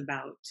elements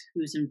about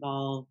who's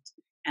involved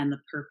and the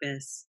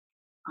purpose.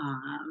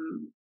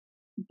 Um,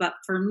 but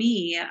for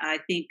me, I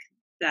think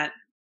that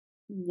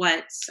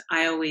what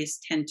I always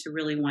tend to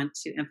really want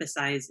to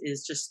emphasize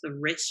is just the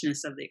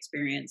richness of the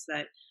experience,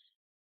 that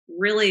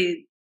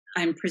really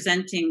I'm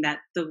presenting that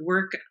the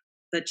work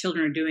that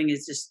children are doing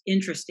is just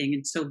interesting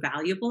and so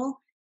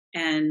valuable.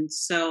 And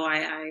so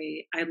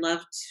I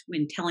loved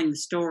when telling the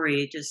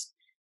story, just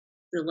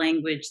the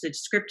language, the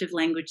descriptive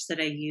language that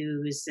I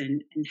use,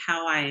 and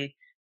how I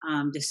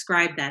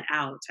describe that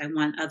out. I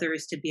want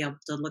others to be able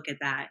to look at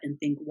that and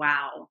think,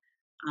 wow,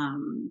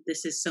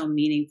 this is so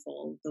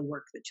meaningful, the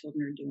work that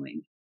children are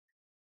doing.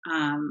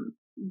 Um,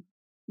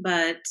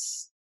 but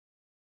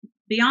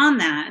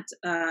beyond that,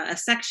 a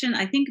section,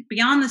 I think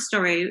beyond the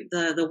story,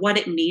 the what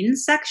it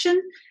means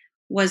section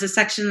was a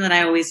section that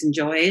I always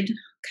enjoyed,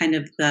 kind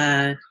of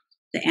the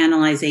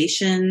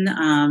analyzation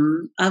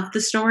of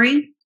the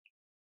story.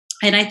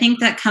 And I think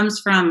that comes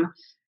from,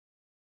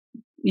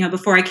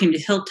 before I came to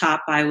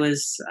Hilltop, I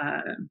was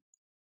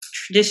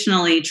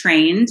traditionally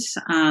trained,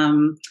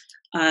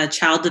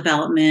 child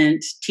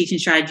development, teaching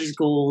strategies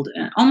gold,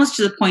 almost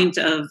to the point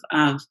of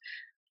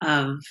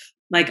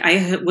like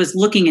I was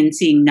looking and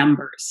seeing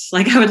numbers.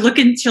 Like I would look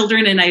in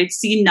children and I'd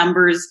see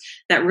numbers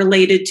that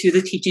related to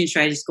the teaching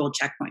strategies gold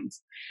checkpoints.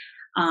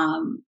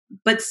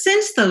 But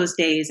since those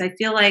days, I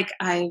feel like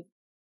I've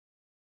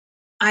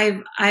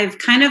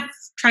kind of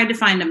tried to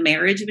find a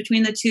marriage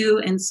between the two.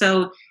 And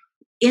so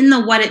in the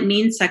what it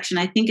means section,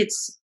 I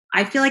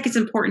feel like it's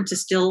important to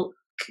still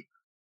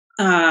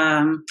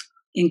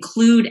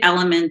include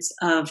elements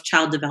of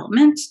child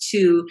development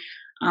to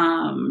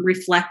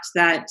reflect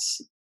that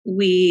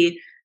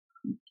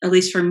at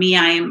least for me,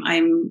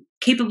 I'm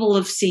capable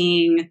of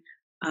seeing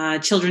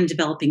children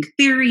developing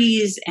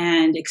theories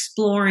and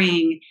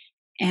exploring,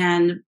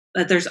 and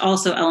but there's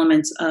also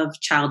elements of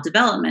child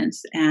development,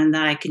 and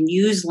that I can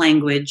use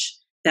language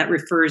that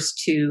refers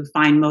to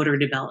fine motor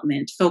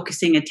development,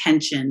 focusing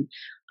attention.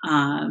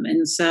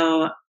 And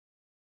so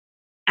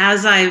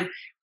as I've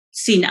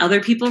seen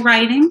other people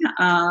writing,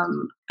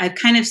 I've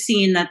kind of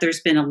seen that there's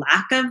been a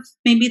lack of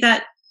maybe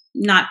that,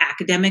 not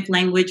academic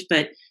language,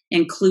 but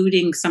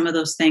including some of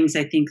those things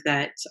I think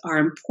that are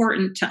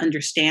important to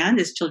understand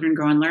as children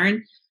grow and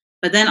learn.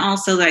 But then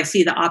also I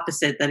see the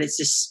opposite, that it's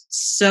just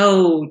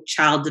so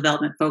child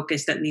development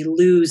focused that we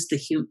lose the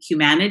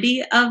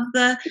humanity of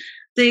the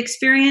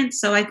experience.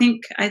 So I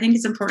think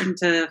it's important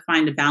to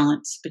find a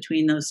balance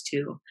between those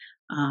two,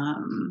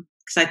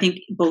 because I think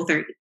both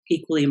are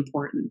equally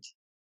important.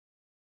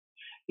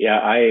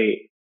 Yeah,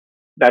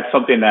 that's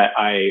something that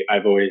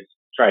I've always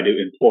tried to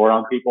implore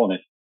on people, and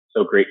it's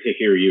so great to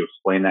hear you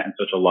explain that in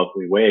such a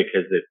lovely way,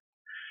 because it's,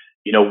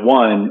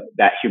 one,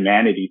 that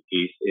humanity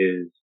piece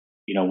is,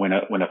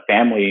 when a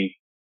family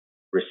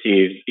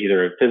receives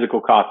either a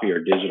physical copy or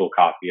digital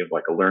copy of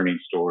like a learning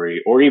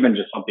story, or even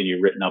just something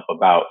you've written up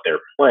about their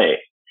play,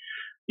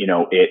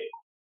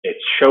 it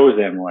shows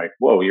them like,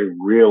 whoa, you're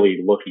really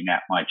looking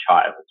at my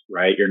child,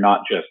 right? You're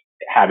not just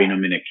having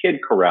them in a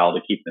kid corral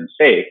to keep them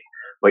safe,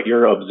 but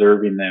you're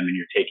observing them and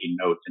you're taking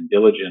notes and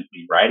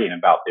diligently writing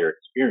about their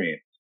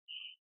experience.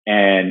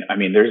 And I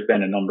mean, there's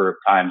been a number of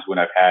times when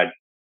I've had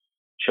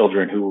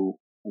children who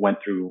went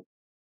through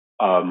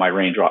my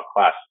raindrop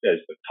class as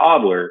a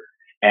toddler,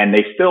 and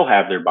they still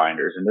have their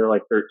binders, and they're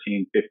like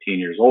 13, 15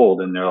 years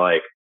old, and they're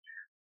like,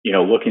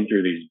 looking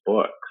through these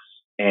books.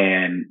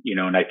 And,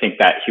 and I think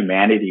that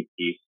humanity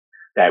piece,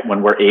 that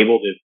when we're able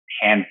to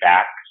hand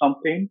back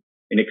something,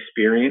 an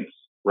experience,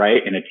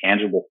 right, in a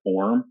tangible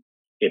form,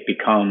 it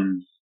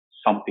becomes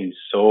something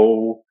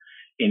so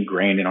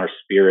ingrained in our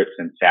spirits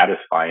and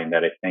satisfying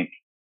that I think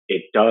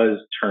it does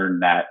turn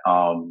that,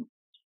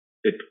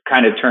 it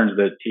kind of turns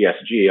the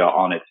TSG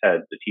on its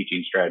head, the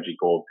teaching strategy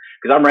gold.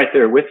 Because I'm right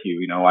there with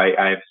you.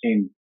 I've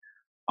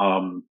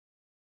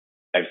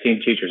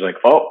seen teachers like,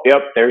 oh,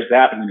 yep, there's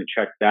that. I'm going to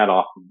check that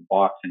off of the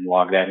box and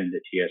log that into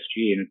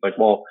TSG. And it's like,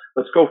 well,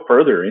 let's go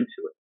further into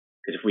it.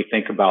 Because if we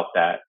think about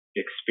that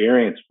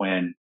experience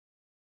when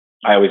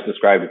I always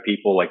describe to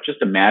people, like,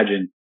 just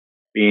imagine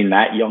being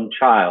that young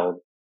child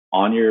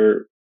on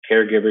your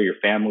caregiver, your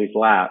family's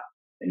lap,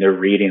 and they're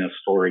reading a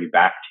story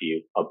back to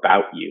you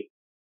about you,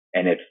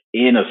 and it's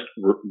in a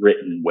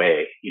written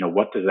way.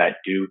 What does that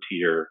do to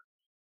your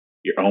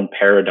own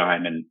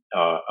paradigm and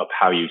of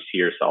how you see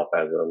yourself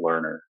as a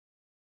learner?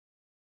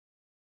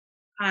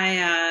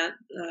 I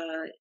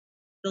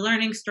the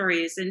learning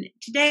stories, and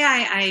today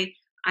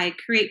I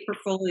create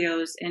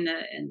portfolios in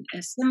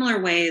a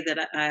similar way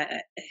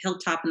that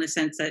Hilltop, in the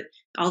sense that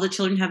all the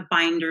children have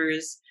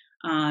binders.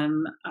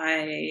 Um,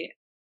 I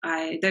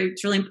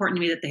it's really important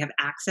to me that they have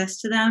access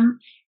to them,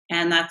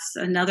 and that's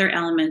another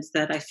element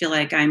that I feel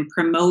like I'm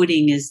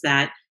promoting, is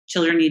that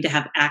children need to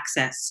have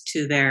access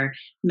to their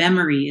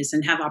memories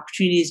and have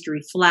opportunities to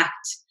reflect.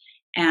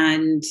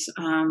 And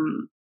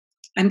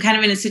I'm kind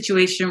of in a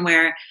situation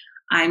where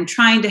I'm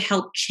trying to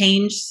help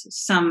change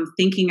some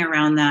thinking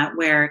around that,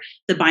 where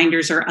the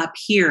binders are up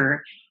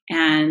here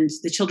and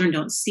the children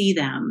don't see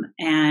them.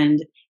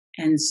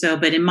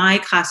 But in my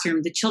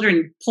classroom, the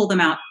children pull them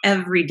out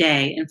every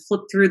day and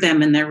flip through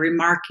them, and they're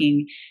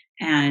remarking.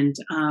 And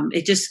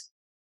it just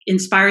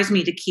inspires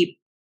me to keep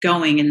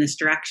going in this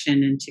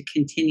direction and to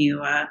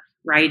continue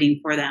writing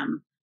for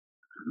them.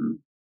 Um,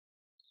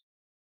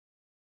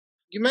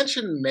 You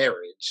mentioned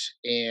marriage,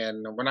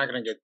 and we're not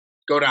going to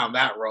go down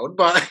that road,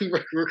 but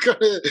we're going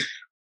to.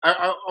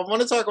 I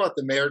want to talk about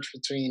the marriage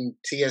between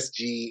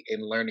TSG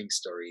and Learning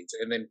Stories,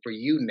 and then for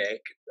you,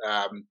 Nick,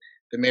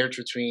 the marriage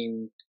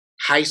between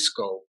High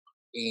Scope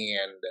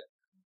and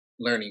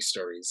Learning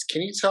Stories.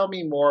 Can you tell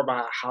me more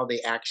about how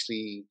they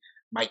actually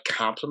might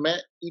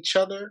complement each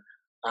other?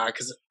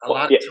 Because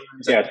Well, yeah,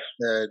 yes.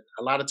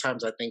 a lot of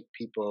times I think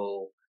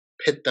people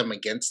pit them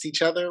against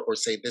each other or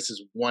say this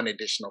is one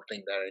additional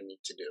thing that I need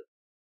to do.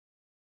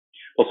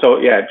 Well, so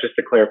yeah, just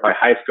to clarify,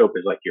 high scope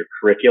is like your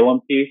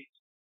curriculum piece,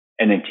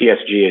 and then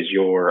TSG is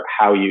your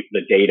how you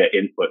the data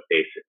input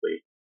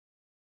basically.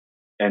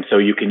 And so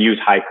you can use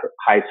high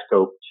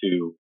scope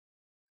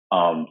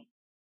um,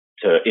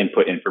 to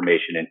input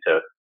information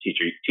into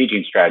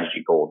teaching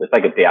strategy goals. It's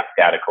like a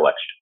data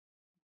collection.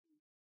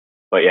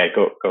 But yeah,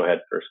 go ahead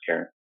first,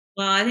 Karen.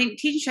 Well, I think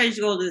Teaching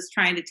Strategy Gold is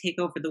trying to take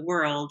over the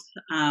world,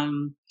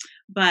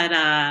 but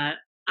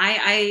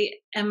I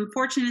am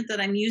fortunate that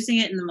I'm using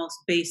it in the most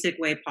basic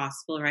way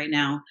possible right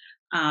now.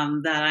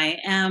 That I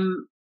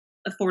am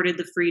afforded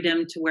the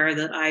freedom to where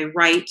that I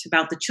write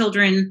about the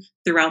children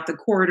throughout the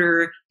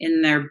quarter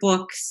in their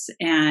books,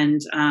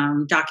 and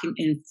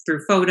document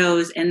through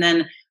photos, and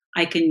then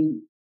I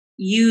can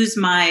use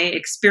my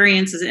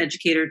experience as an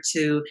educator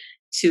to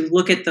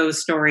look at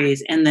those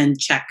stories and then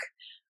check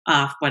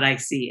off what I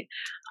see.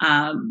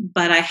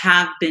 But I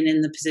have been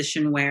in the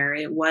position where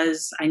I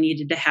was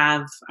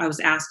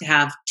asked to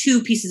have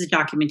two pieces of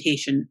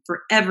documentation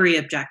for every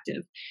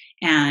objective.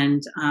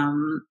 And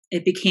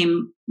it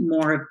became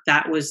more of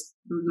that was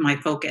my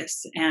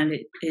focus. And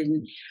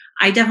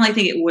I definitely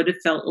think it would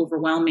have felt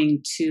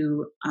overwhelming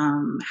to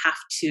have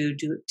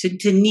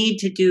to need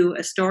to do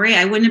a story.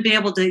 I wouldn't have been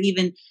able to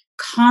even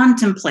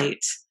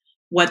contemplate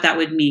what that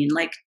would mean.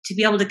 Like, to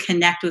be able to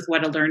connect with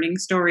what a learning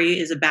story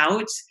is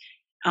about,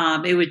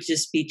 it would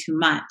just be too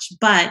much.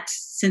 But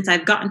since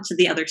I've gotten to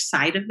the other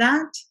side of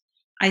that,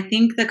 I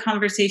think the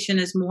conversation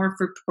is more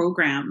for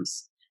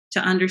programs to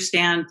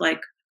understand,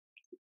 like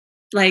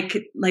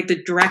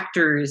the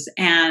directors,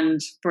 and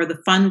for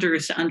the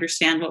funders to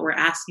understand what we're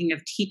asking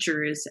of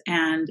teachers,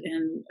 and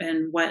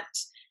what,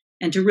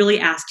 and to really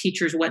ask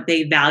teachers what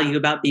they value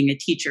about being a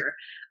teacher.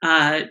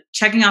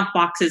 Checking off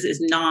boxes is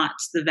not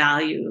the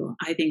value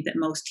I think that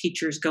most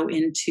teachers go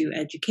into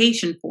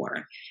education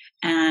for.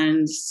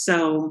 And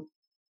so,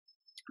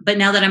 but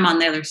now that I'm on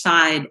the other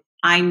side,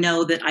 I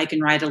know that I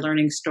can write a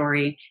learning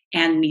story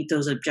and meet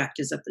those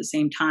objectives at the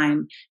same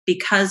time,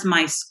 because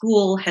my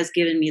school has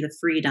given me the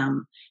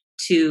freedom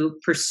to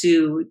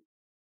pursue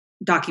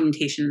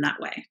documentation in that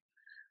way.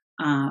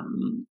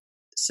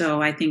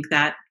 So I think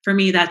that for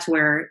me, that's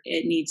where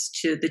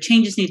the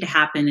changes need to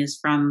happen, is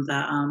from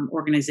the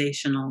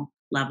organizational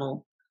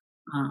level.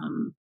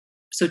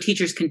 So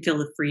teachers can feel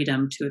the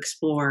freedom to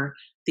explore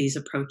these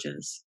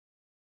approaches.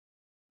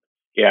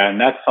 Yeah, and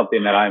that's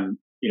something that I'm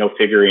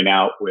figuring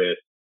out with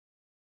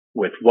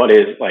what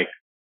is like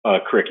a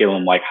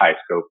curriculum like high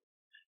scope,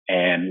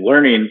 and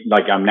learning,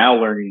 like I'm now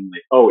learning,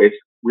 like, oh, it's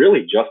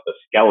really just a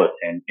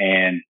skeleton,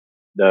 and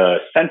the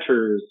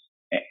centers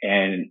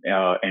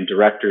and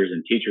directors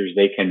and teachers,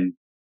 they can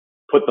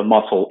put the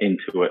muscle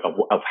into it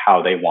of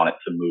how they want it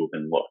to move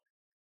and look,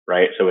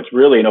 right? So it's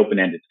really an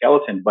open-ended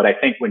skeleton. But I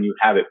think when you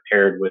have it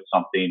paired with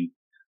something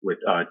with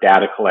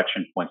data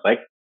collection points like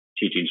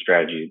teaching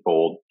strategy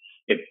gold,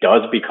 it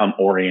does become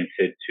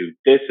oriented to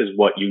this is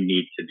what you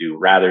need to do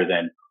rather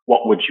than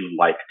what would you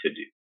like to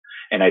do.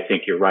 And I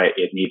think you're right.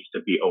 It needs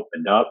to be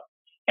opened up.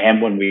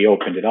 And when we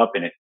opened it up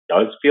and it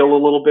does feel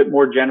a little bit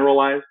more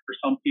generalized for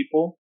some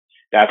people,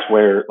 that's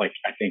where, like,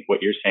 I think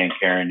what you're saying,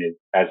 Karen, is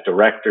as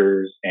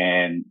directors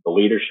and the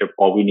leadership,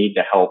 well, we need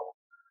to help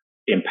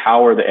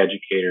empower the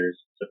educators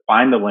to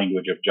find the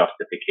language of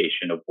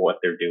justification of what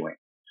they're doing.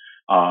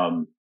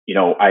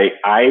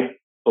 I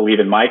believe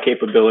in my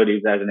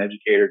capabilities as an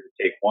educator to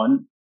take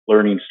one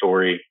learning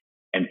story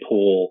and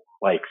pull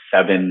like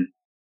 7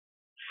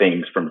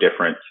 things from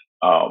different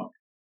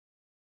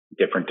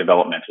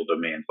developmental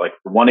domains. Like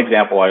one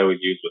example I always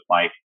use with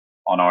Mike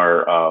on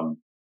our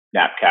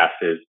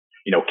Napcast is,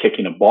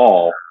 kicking a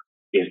ball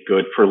is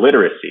good for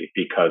literacy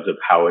because of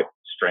how it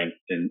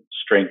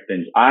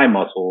strengthens eye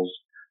muscles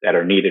that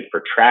are needed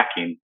for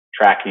tracking,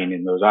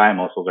 and those eye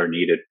muscles are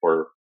needed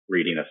for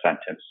reading a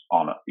sentence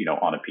on a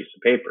piece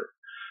of paper.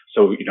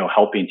 So,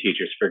 helping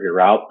teachers figure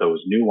out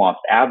those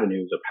nuanced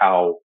avenues of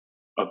how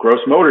a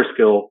gross motor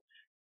skill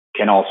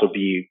can also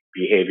be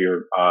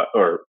behavior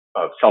or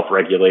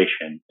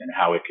self-regulation, and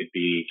how it could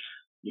be,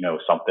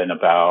 something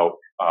about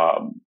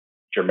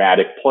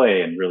dramatic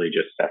play, and really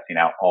just testing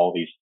out all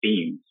these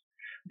themes.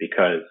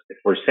 Because if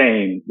we're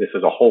saying this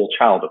is a whole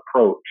child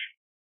approach,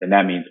 then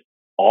that means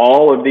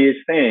all of these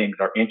things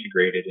are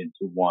integrated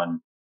into one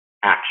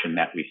action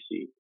that we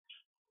see.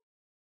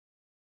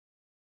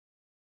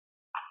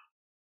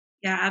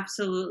 Yeah,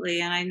 absolutely.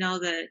 And I know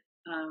that,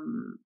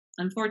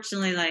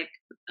 unfortunately,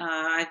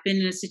 I've been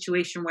in a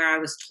situation where I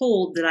was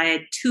told that I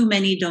had too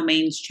many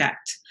domains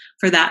checked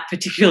for that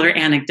particular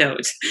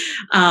anecdote.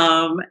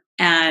 And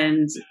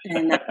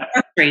that's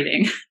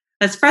frustrating.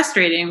 That's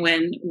frustrating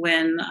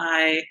when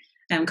I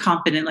am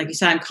confident, like you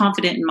said, I'm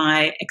confident in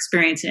my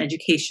experience in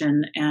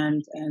education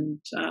and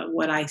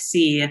what I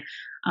see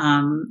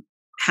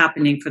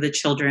happening for the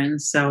children.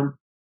 So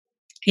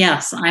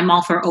yes, I'm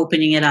all for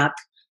opening it up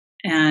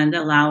and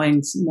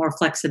allowing more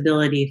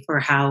flexibility for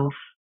how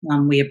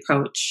we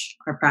approach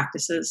our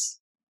practices.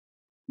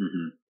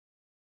 Mm-hmm.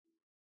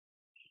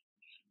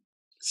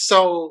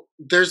 So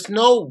there's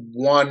no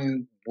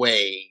one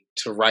way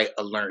to write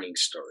a learning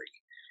story.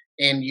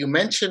 And you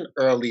mentioned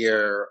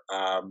earlier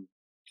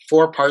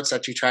 4 parts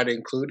that you try to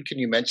include. Can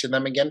you mention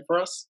them again for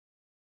us?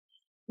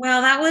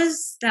 Well, that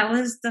was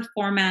the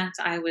format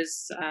I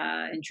was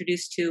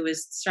introduced to.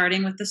 Was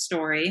starting with the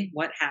story,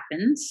 what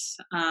happens,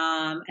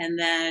 and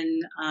then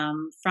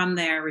from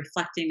there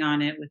reflecting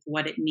on it with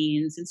what it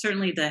means, and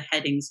certainly the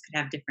headings could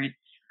have different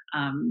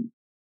um,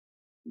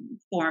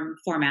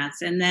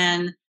 formats, and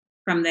then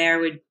from there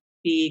would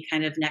be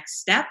kind of next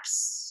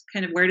steps,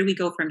 kind of where do we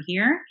go from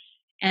here,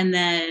 and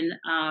then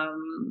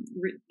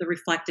the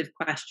reflective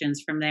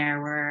questions from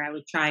there, where I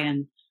would try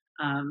and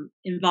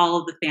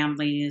involve the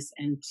families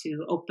and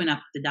to open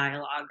up the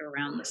dialogue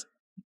around this.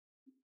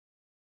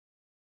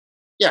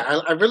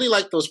 Yeah, I really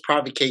like those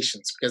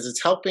provocations because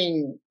it's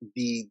helping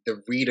the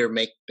reader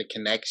make the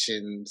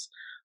connections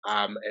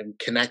and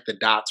connect the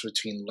dots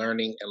between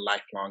learning and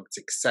lifelong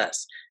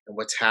success and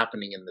what's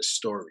happening in the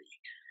story.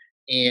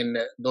 And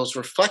those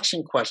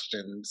reflection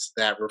questions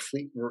that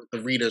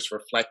the readers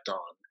reflect on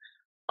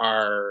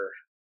are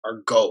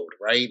gold,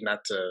 right?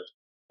 Not to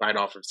bite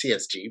off of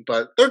CSG,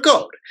 but they're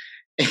gold.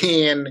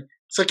 And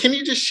so, can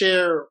you just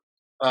share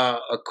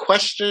a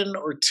question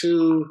or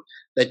two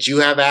that you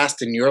have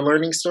asked in your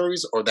learning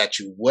stories or that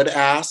you would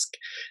ask?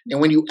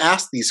 And when you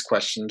ask these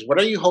questions, what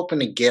are you hoping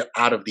to get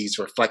out of these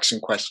reflection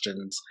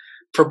questions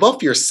for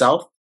both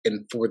yourself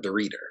and for the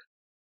reader?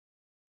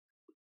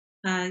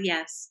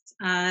 Yes.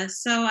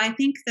 So I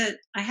think that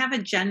I have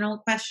a general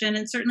question,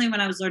 and certainly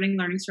when I was learning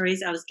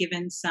stories, I was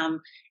given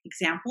some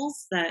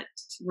examples that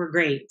were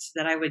great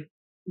that I would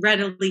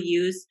readily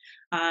use.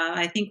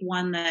 I think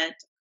one that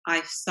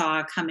I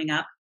saw coming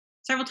up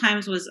several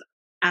times was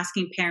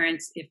asking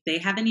parents if they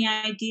have any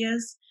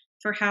ideas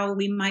for how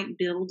we might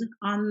build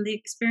on the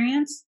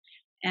experience.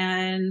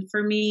 And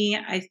for me,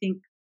 I think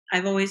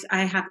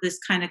I have this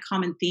kind of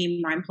common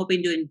theme where I'm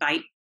hoping to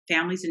invite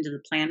families into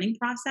the planning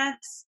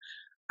process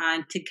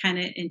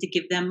to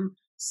give them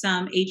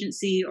some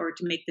agency, or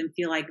to make them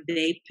feel like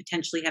they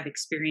potentially have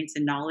experience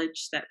and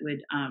knowledge that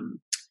would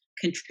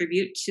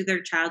contribute to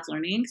their child's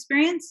learning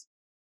experience.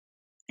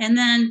 And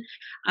then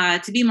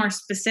to be more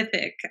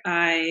specific,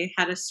 I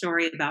had a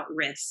story about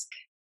risk.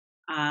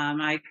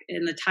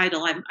 In the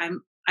title,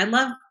 I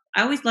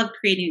always love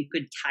creating a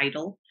good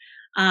title.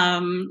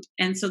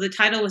 And so the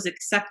title was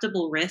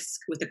Acceptable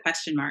Risk with a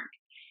question mark.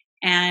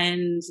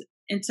 And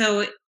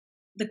so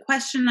the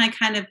question I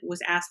kind of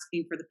was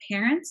asking for the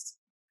parents,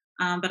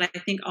 but I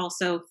think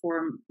also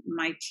for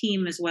my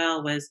team as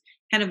well, was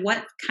kind of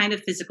what kind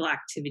of physical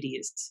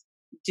activities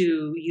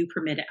do you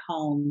permit at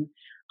home?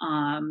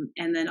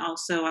 And then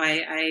also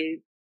I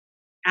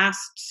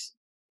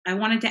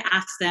wanted to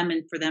ask them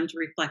and for them to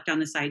reflect on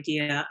this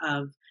idea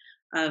of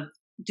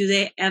do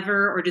they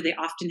ever or do they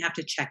often have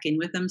to check in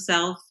with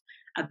themselves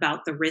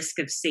about the risk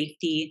of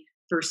safety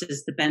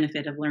versus the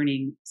benefit of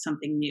learning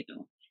something new?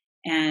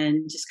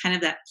 And just kind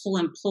of that pull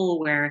and pull,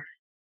 where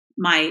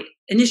my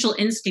initial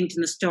instinct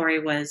in the story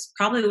was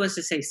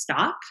to say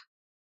stop,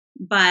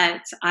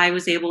 but I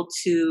was able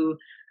to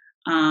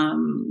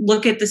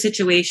look at the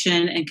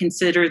situation and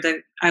consider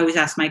I always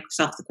ask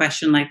myself the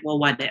question, like, well,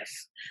 what if?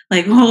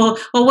 Like, well,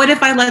 what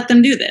if I let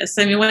them do this?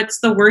 I mean, what's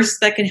the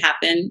worst that can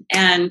happen?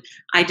 And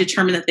I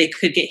determined that they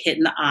could get hit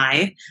in the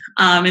eye.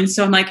 And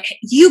so I'm like,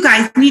 you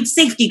guys need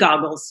safety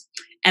goggles.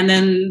 And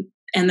then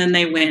and then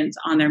they went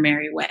on their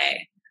merry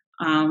way.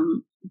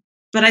 Um,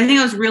 but I think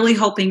I was really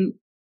hoping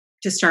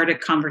to start a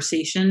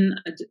conversation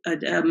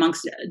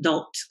amongst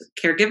adult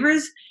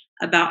caregivers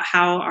about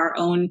how our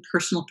own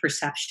personal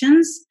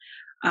perceptions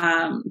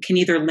can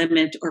either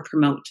limit or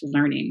promote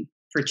learning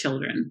for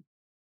children.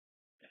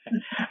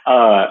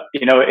 As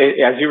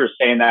you were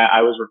saying that,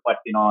 I was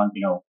reflecting on,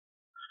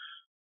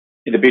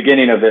 in the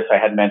beginning of this, I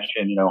had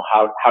mentioned,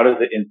 how does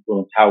it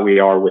influence how we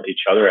are with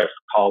each other as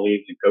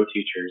colleagues and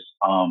co-teachers?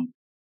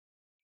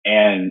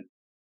 And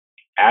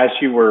as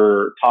you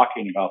were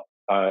talking about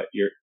the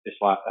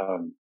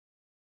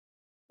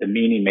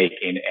meaning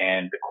making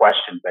and the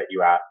questions that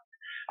you asked,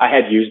 I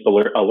had used a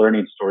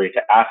learning story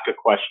to ask a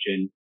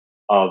question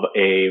of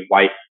a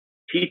white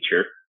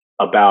teacher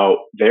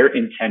about their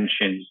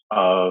intentions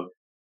of,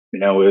 it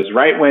was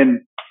right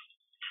when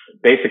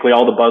basically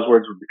all the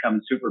buzzwords were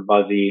becoming super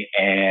buzzy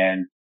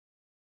and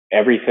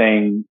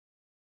everything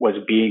was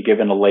being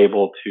given a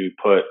label to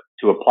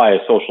apply a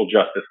social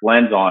justice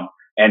lens on,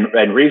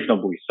 and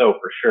reasonably so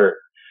for sure.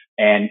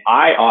 And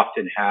I'm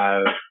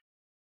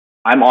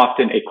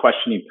often a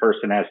questioning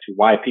person as to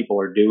why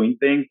people are doing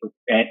things,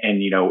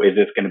 and is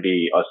this going to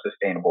be a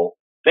sustainable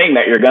thing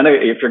that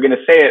if you're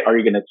gonna say it, are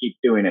you gonna keep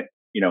doing it,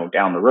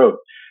 down the road?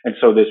 And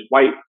so this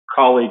white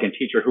colleague and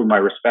teacher whom I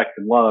respect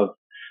and love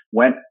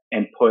went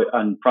and put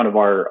in front of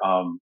our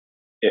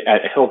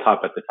at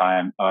Hilltop at the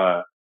time,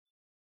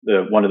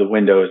 one of the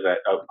windows,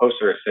 that a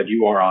poster that said,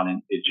 "You are on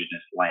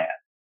indigenous land."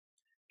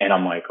 And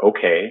I'm like,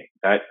 okay,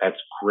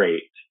 that's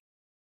great.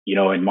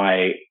 And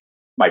my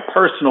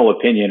personal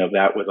opinion of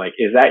that was like,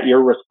 is that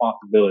your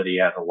responsibility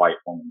as a white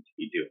woman to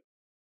be doing?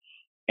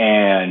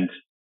 And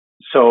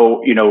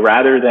so,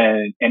 rather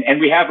than,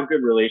 and we have a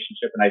good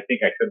relationship, and I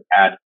think I could have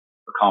had a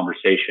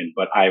conversation,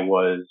 but I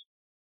was,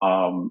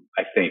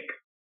 I think,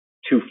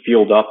 too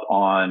fueled up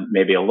on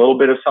maybe a little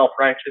bit of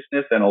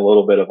self-righteousness and a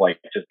little bit of like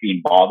just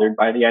being bothered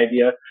by the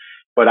idea.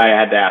 But I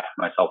had to ask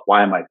myself,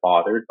 why am I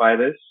bothered by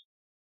this?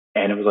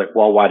 And it was like,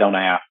 well, why don't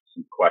I ask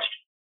some questions?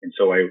 And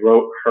so I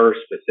wrote her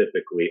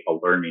specifically a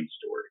learning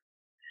story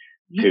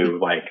to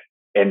like,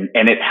 and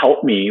it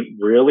helped me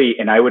really.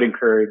 And I would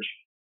encourage,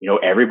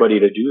 everybody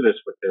to do this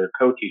with their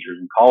co-teachers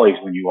and colleagues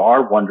when you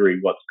are wondering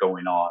what's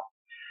going on,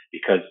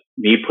 because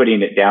me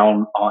putting it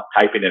down,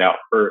 typing it out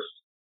first,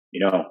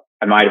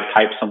 I might have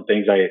typed some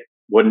things I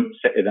wouldn't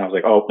say. And I was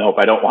like, oh, nope,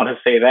 I don't want to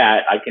say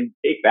that. I can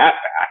take that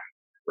back.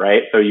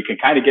 Right. So you can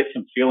kind of get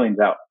some feelings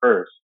out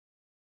first.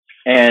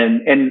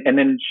 And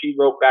then she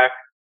wrote back.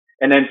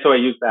 And then so I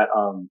used that,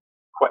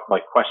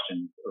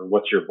 question, or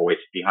what's your voice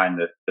behind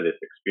this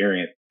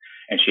experience?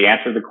 And she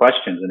answered the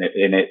questions, and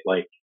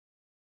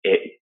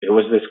it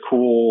was this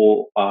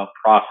cool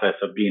process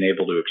of being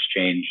able to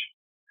exchange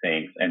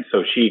things. And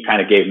so she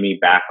kind of gave me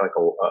back like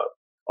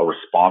a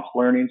response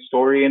learning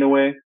story in a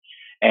way.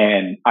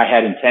 And I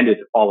had intended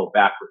to follow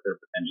back with her,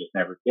 but then just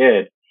never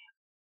did.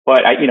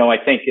 But I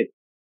think it's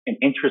an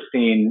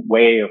interesting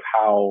way of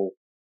how,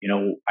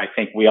 I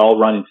think we all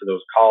run into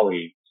those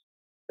colleagues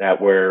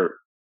that where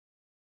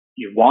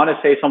you want to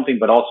say something,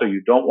 but also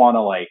you don't want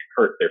to like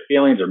hurt their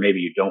feelings, or maybe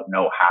you don't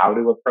know how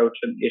to approach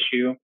an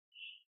issue.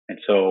 And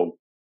so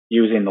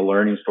using the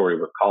learning story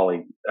with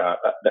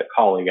that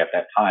colleague at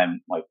that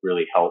time, like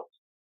really helped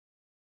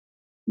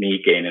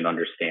me gain an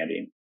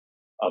understanding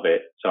of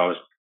it. So I was,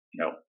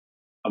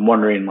 I'm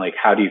wondering, like,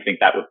 how do you think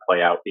that would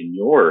play out in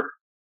your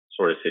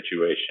sort of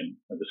situation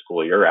at the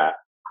school you're at?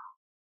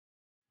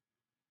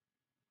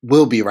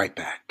 We'll be right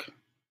back.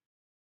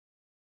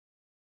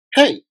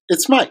 Hey,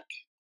 it's Mike.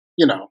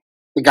 The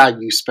guy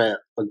you spent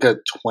a good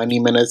 20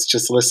 minutes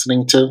just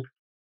listening to.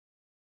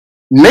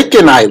 Nick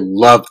and I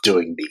love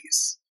doing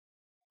these.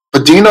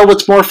 But do you know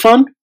what's more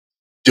fun?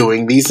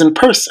 Doing these in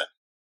person.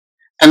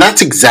 And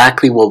that's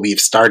exactly what we've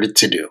started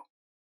to do.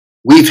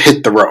 We've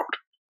hit the road.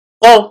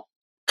 Well,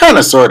 kind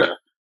of, sort of.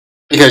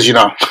 Because,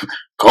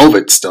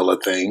 COVID's still a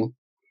thing.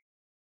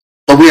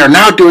 But we are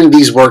now doing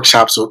these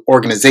workshops with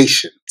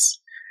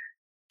organizations,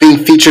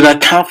 being featured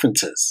at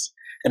conferences,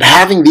 and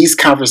having these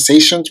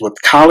conversations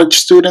with college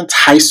students,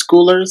 high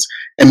schoolers,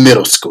 and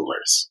middle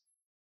schoolers.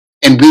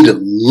 And we'd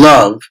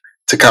love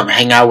to come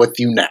hang out with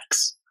you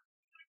next.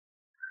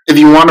 If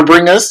you want to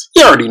bring us,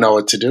 you already know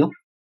what to do.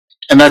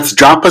 And that's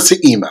drop us an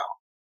email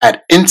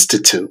at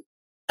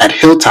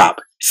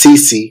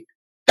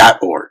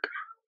institute@hilltopcc.org.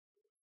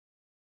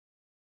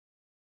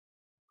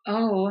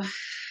 Oh,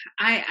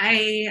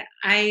 I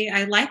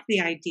like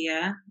the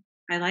idea.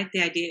 I like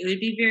the idea. It would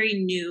be very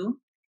new.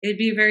 It'd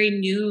be a very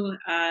new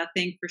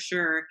thing for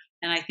sure.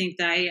 And I think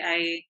that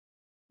I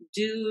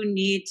do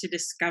need to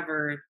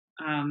discover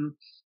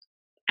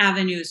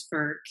avenues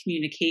for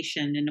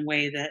communication in a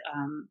way that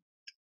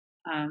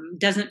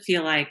doesn't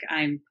feel like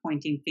I'm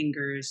pointing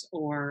fingers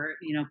or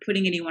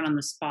putting anyone on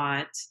the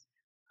spot,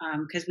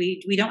 because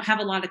we don't have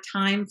a lot of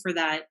time for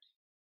that.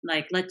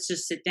 Like, let's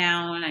just sit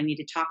down. I need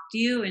to talk to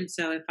you. And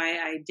so if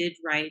I did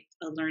write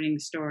a learning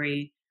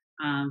story,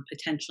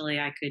 potentially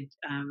I could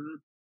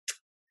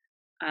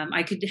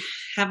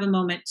have a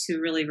moment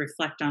to really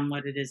reflect on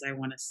what it is I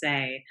want to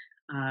say.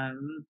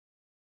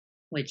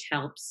 which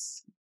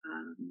helps.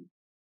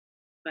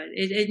 But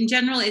in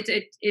general,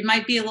 it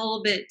might be a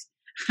little bit.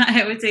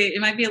 I would say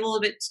it might be a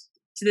little bit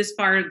to this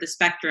part of the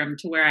spectrum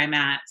to where I'm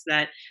at. So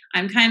that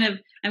I'm kind of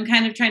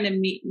trying to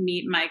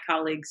meet my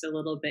colleagues a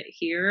little bit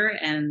here,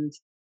 and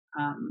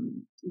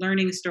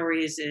learning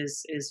stories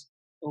is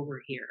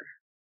over here.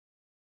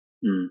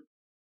 Mm.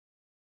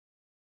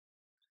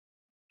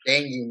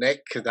 Dang you,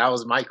 Nick, because that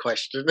was my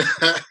question.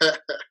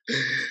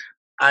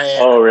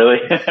 Oh, really?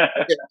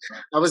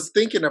 I was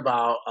thinking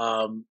about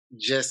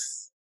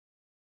just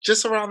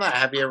around that.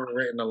 Have you ever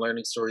written a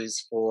learning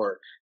stories for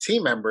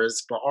team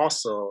members, but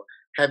also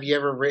have you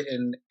ever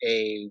written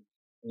a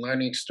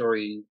learning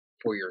story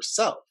for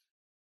yourself?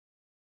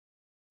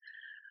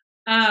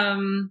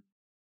 Um,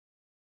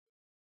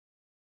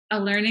 a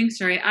learning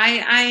story.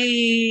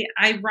 I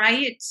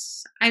write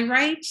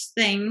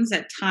things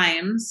at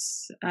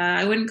times.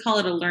 I wouldn't call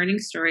it a learning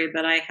story,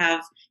 but I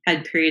have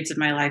had periods of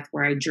my life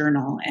where I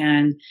journal,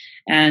 and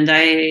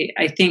I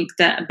think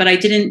that, but I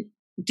didn't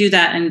do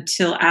that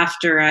until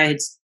after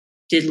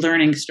did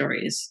learning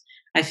stories.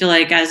 I feel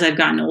like as I've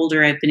gotten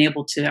older, I've been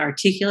able to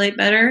articulate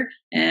better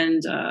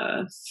and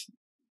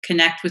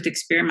connect with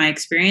my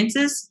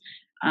experiences,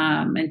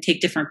 and take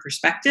different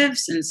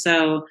perspectives, and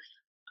so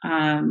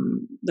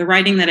the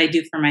writing that I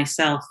do for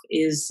myself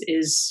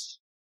is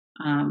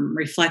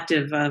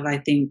reflective of, I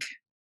think,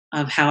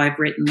 of how I've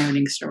written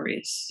learning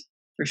stories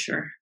for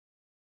sure.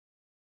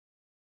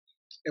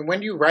 And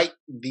when you write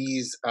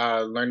these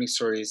learning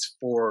stories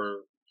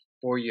for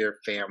your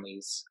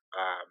families,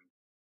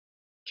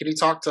 can you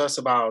talk to us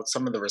about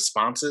some of the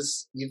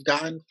responses you've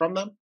gotten from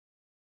them?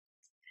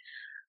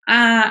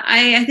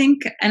 I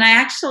think, and I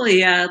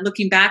actually,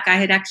 looking back, I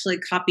had actually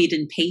copied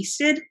and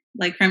pasted,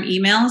 like from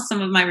emails,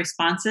 some of my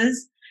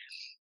responses.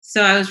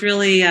 So I was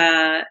really,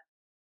 I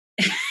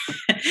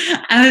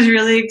was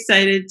really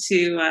excited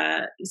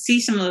to see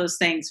some of those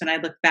things when I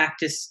look back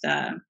just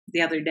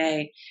the other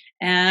day.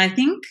 And I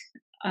think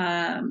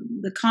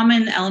the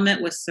common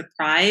element was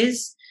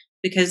surprise,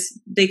 because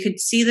they could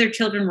see their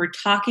children were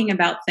talking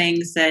about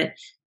things that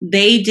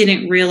they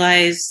didn't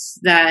realize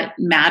that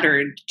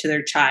mattered to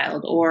their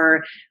child,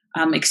 or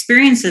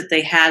experience that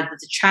they had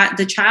that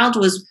the child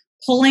was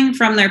pulling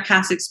from their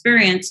past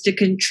experience to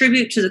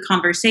contribute to the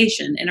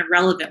conversation in a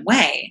relevant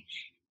way.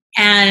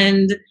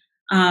 And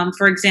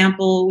for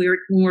example, when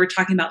we were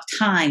talking about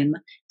time,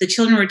 the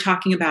children were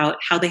talking about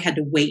how they had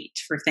to wait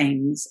for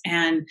things,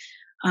 and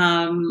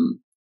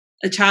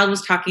a child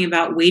was talking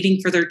about waiting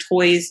for their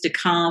toys to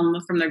come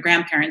from their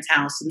grandparents'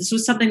 house. And this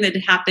was something that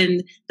had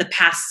happened the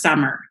past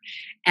summer.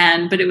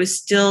 But it was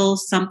still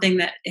something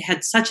that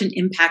had such an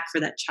impact for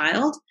that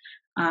child,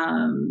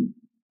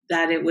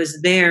 that it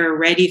was there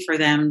ready for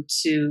them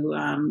to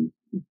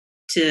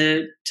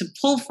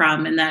pull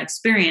from in that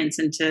experience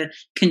and to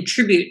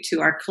contribute to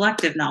our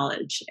collective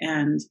knowledge.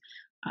 And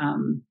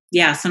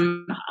yeah,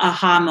 some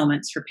aha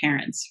moments for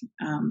parents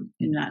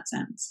in that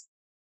sense.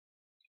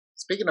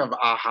 Speaking of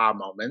aha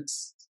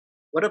moments,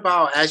 what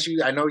about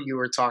I know you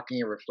were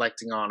talking and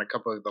reflecting on a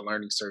couple of the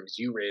learning stories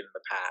you read in the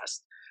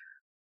past.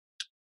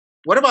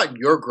 What about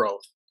your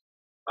growth?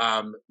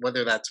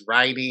 Whether that's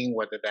writing,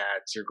 whether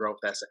that's your growth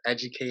as an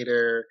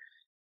educator,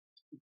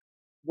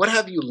 what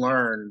have you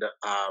learned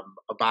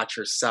about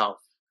yourself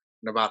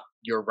and about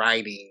your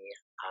writing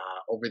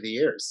over the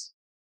years?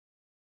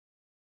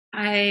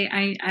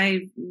 I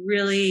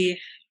really,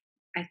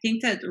 I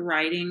think that the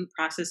writing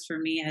process for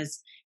me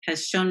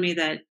has shown me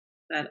that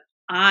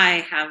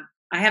I have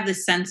I have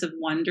this sense of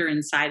wonder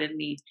inside of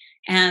me,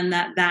 and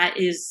that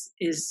is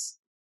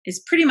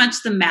pretty much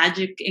the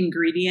magic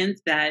ingredient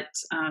that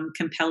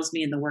compels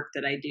me in the work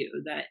that I do.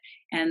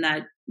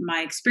 That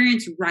my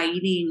experience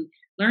writing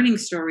learning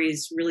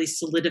stories really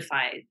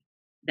solidified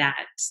that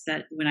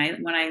when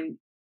I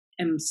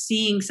am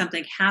seeing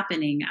something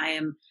happening, I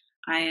am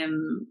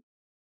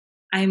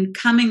I'm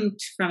coming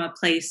from a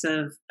place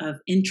of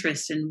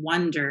interest and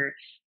wonder,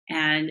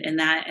 and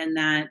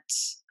that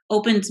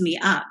opens me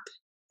up.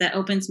 That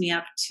opens me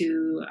up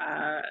to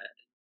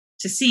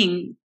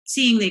seeing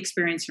the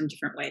experience from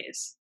different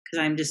ways,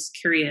 because I'm just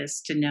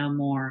curious to know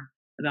more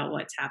about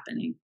what's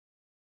happening.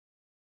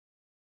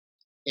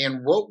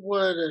 And what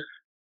would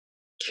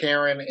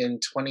Karen in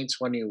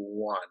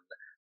 2021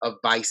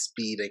 advice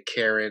be to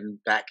Karen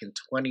back in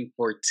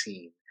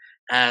 2014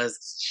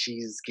 as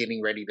she's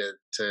getting ready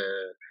to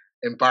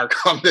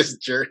embark on this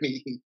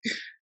journey?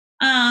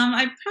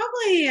 I'd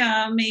probably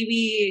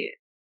maybe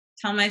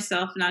tell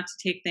myself not to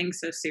take things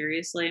so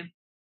seriously.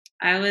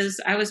 I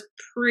was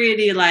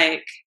pretty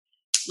like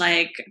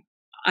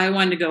I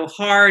wanted to go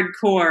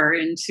hardcore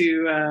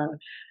into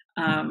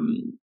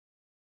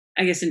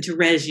I guess into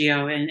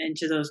Reggio and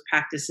into those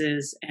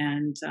practices,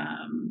 and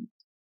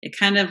it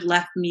kind of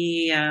left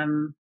me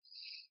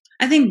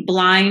I think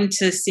blind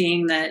to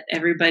seeing that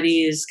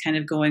everybody is kind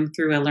of going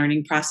through a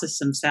learning process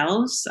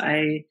themselves.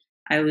 I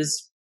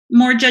was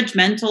more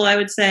judgmental, I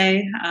would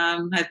say.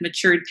 I've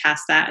matured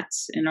past that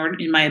in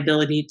my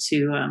ability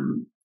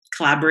to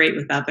collaborate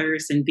with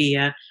others and be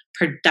a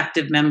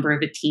productive member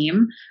of a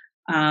team.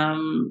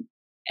 Um,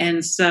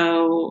 And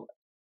so,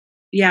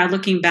 yeah,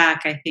 looking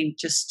back, I think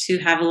just to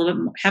have a little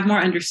bit more, have more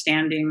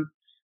understanding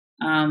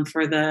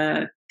for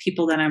the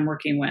people that I'm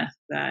working with,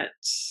 that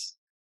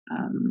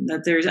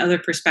there's other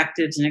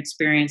perspectives and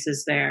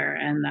experiences there,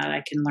 and that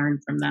I can learn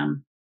from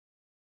them.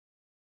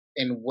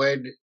 And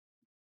would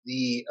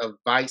the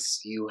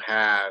advice you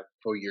have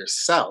for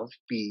yourself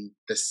be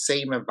the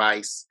same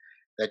advice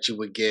that you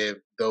would give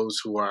those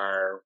who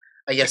are,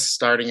 I guess,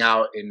 starting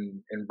out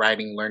in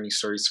writing learning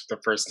stories for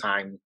the first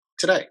time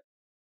today?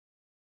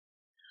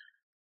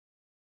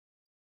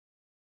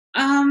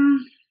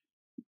 Um,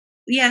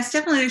 yes,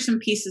 definitely. There's some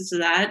pieces of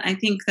that. I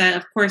think that,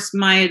 of course,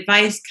 my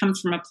advice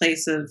comes from a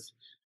place of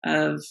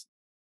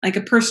like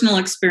a personal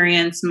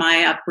experience,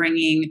 my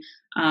upbringing,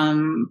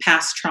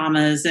 past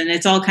traumas, and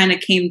it's all kind of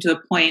came to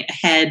a point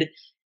ahead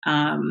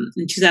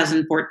in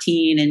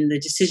 2014 and the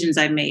decisions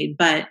I made.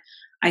 But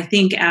I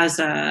think as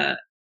a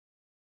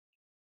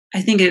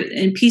I think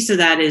a piece of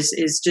that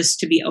is just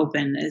to be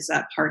open. Is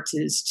that part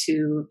is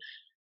to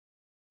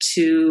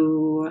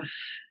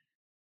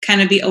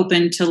kind of be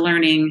open to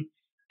learning,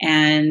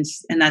 and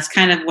that's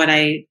kind of what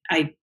I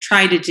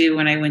tried to do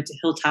when I went to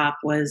Hilltop,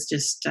 was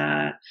just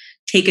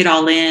take it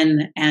all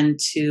in, and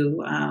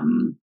to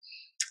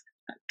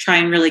try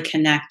and really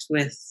connect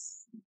with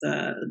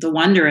the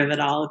wonder of it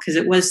all, because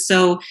it was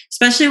so,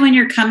 especially when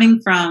you're coming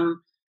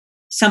from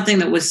something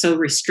that was so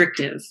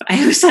restrictive.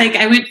 I was like,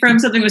 I went from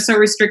something that was so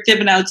restrictive,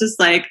 and I was just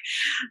like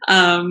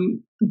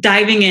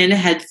diving in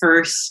head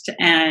first,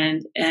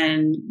 and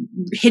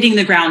hitting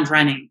the ground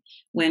running,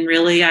 when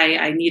really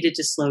I needed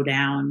to slow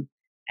down,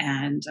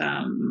 and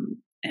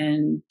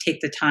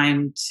take the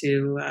time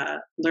to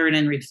learn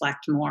and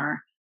reflect more.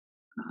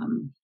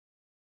 Um,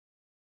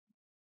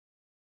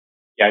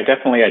 Yeah, I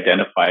definitely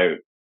identify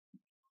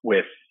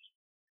with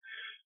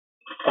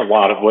a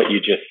lot of what you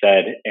just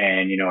said,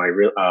 and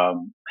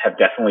have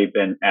definitely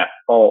been at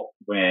fault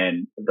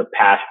when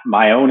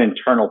my own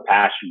internal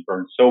passion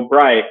burns so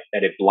bright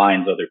that it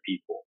blinds other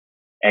people,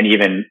 and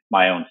even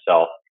my own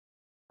self,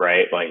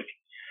 right? Like,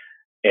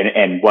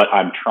 and what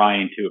I'm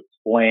trying to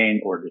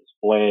explain or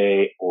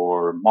display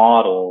or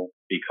model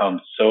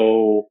becomes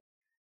so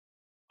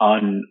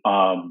un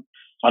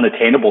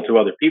unattainable to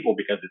other people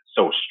because it's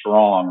so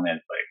strong. And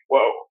it's like,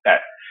 whoa,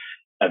 that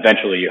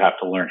eventually you have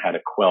to learn how to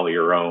quell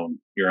your own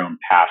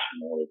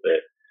passion a little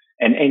bit.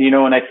 And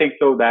I think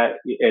though that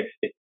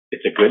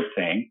it's a good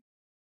thing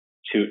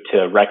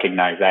to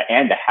recognize that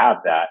and to have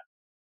that.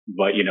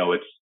 But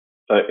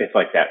it's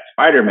like that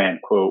Spider-Man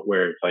quote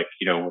where it's like,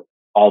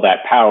 all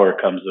that power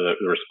comes the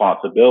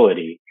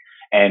responsibility.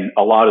 And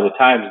a lot of the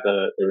times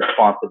the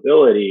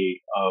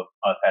responsibility of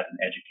us as an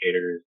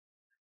educator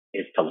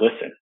is to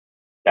listen.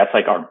 That's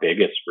like our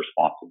biggest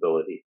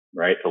responsibility,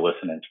 right? To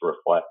listen and to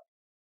reflect.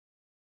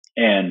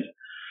 And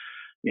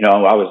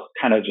I was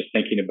kind of just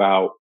thinking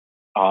about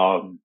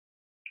um,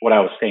 what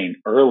I was saying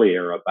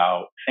earlier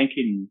about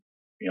thinking,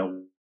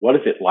 what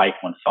is it like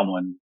when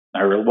someone,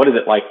 or what is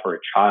it like for a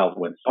child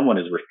when someone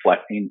is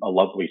reflecting a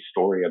lovely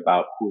story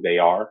about who they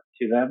are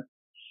to them?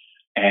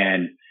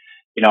 And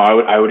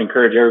I would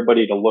encourage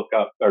everybody to look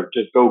up or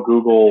just go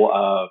Google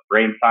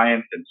brain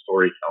science and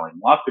storytelling.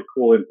 Lots of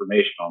cool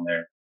information on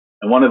there.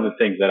 And one of the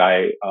things that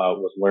I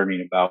was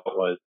learning about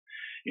was,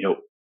 you know,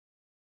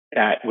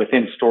 that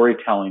within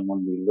storytelling, when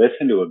we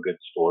listen to a good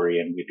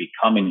story and we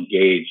become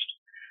engaged,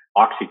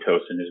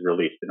 oxytocin is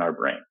released in our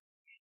brain.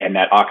 And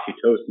that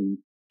oxytocin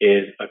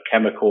is a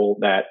chemical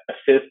that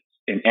assists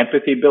in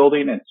empathy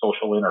building and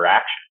social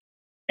interaction.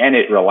 And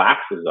it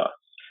relaxes us,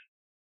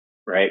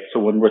 right? So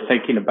when we're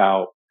thinking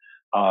about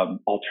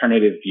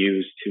alternative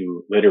views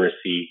to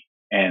literacy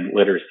and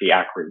literacy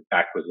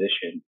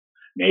acquisition,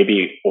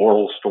 maybe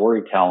oral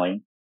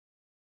storytelling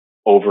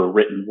over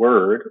written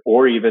word,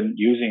 or even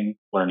using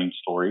learning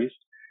stories,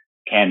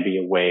 can be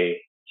a way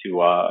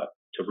to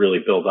really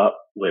build up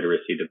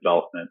literacy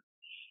development.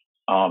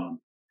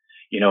 Um,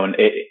 and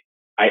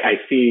I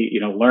see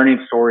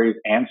learning stories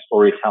and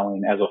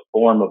storytelling as a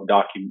form of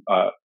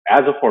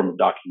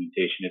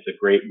documentation. Is a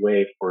great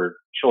way for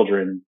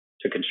children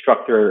to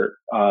construct their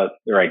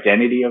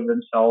identity of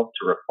themselves,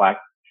 to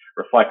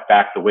reflect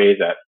back the ways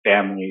that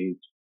families,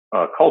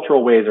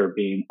 cultural ways are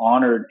being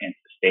honored and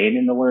sustained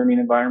in the learning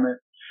environment,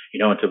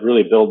 and to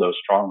really build those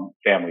strong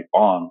family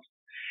bonds.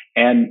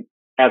 And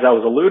as I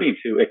was alluding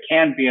to, it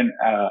can be an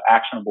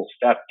actionable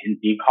step in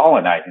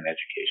decolonizing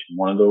education,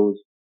 one of those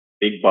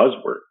big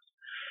buzzwords,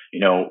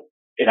 and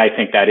I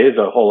think that is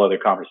a whole other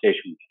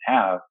conversation we can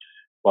have.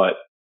 But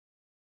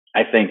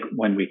I think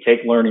when we take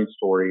learning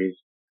stories,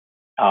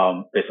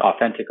 this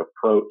authentic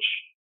approach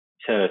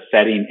to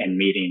setting and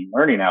meeting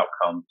learning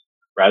outcomes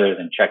rather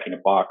than checking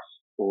a box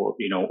or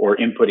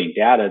inputting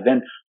data,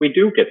 then we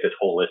do get this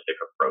holistic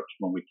approach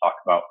when we talk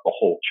about the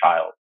whole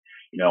child.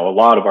 A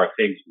lot of our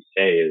things we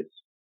say is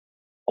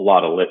a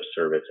lot of lip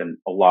service, and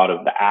a lot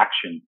of the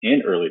action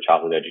in early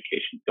childhood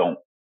education don't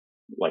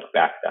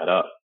back that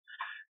up.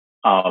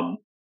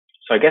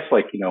 So I guess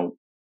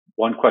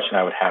one question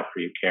I would have for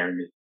you, Karen,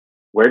 is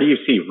where do you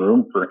see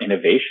room for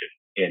innovation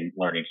in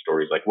learning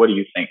stories? Like, what do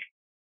you think?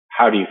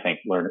 how do you think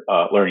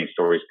learning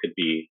stories could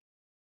be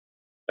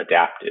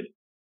adapted?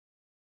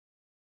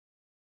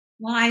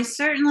 Well, I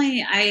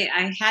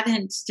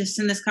hadn't, just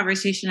in this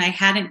conversation, I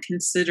hadn't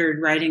considered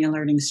writing a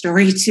learning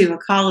story to a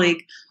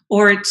colleague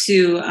or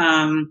to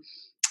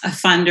a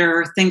funder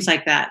or things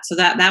like that. So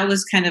that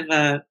was kind of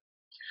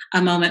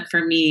a moment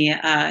for me,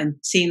 and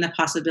seeing the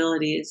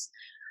possibilities.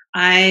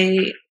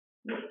 I,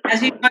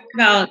 as we talk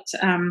about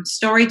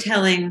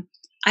storytelling,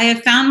 I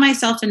have found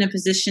myself in a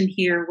position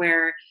here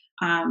where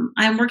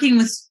I'm working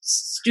with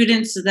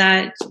students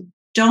that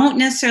don't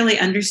necessarily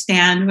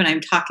understand when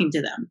I'm talking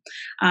to them.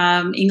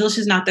 English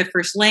is not their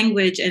first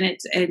language, and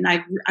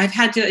I've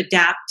had to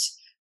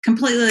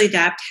completely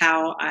adapt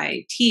how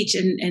I teach,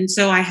 and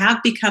so I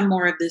have become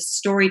more of this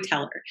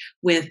storyteller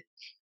with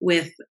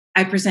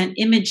I present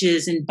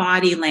images and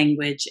body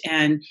language,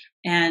 and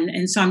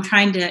so I'm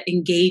trying to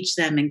engage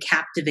them and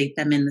captivate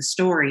them in the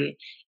story,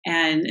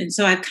 and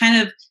so I've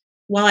kind of,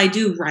 while I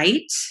do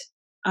write,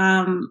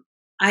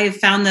 I have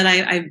found that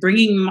I'm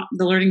bringing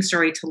the learning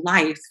story to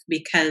life,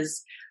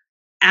 because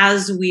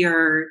as we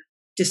are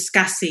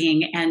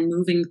discussing and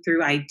moving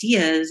through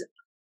ideas,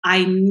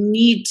 I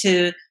need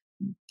to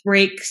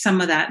break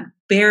some of that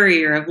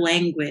barrier of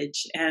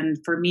language. And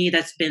for me,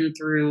 that's been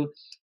through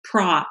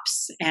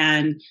props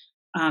and,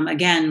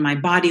 again, my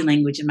body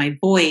language and my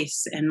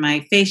voice and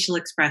my facial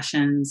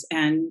expressions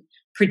and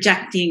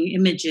projecting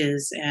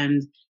images.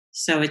 And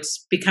so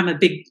it's become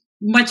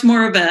much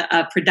more of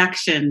a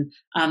production,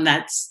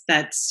 that's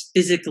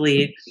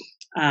physically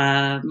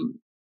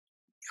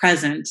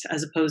present,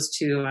 as opposed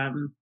to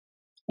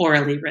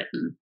orally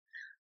written.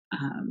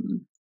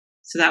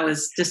 So that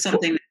was just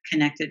something that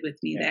connected with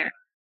me there.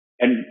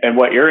 And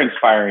what you're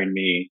inspiring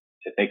me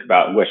to think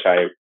about,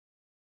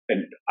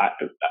 and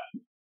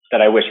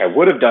that I wish I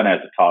would have done as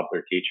a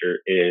toddler teacher,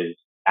 is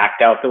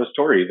act out those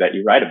stories that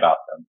you write about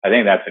them. I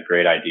think that's a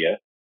great idea.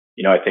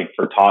 I think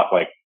for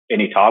like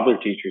any toddler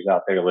teachers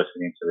out there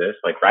listening to this,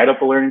 like, write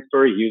up a learning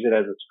story, use it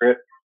as a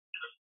script.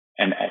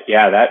 And I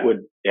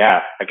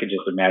could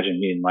just imagine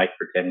me and Mike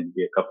pretending to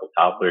be a couple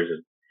toddlers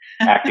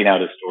and acting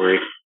out a story.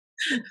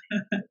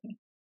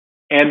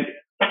 And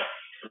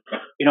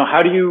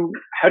how do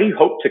you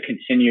hope to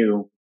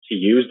continue to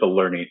use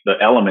the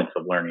elements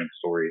of learning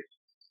stories?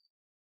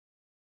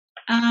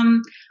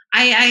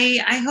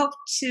 I hope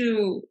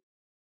to,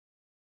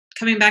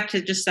 coming back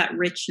to just that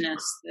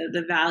richness,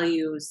 the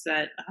values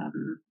that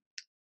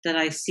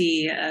I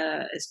see,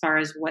 as far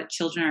as what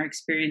children are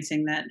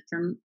experiencing, that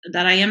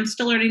I am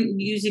still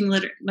using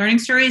learning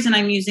stories, and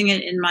I'm using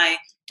it in my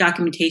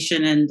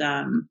documentation and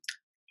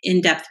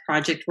in-depth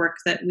project work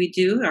that we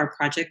do.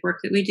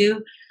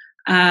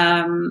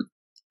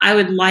 I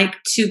would like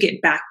to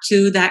get back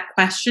to that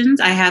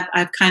questions.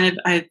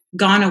 I've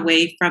gone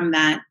away from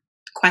that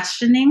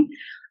questioning,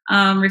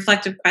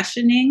 reflective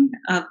questioning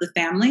of the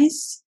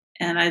families,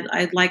 and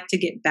I'd like to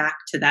get back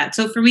to that.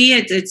 So for me,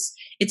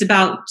 it's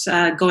about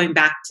going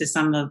back to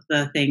some of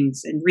the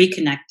things and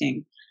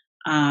reconnecting,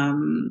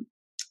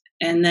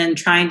 and then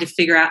trying to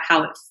figure out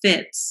how it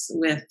fits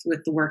with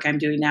the work I'm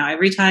doing now.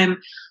 Every time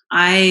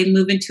I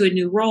move into a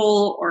new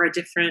role or a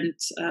different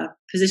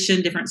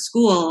position, different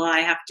school, I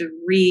have to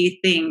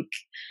rethink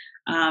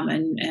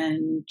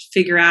and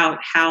figure out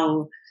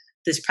how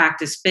this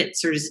practice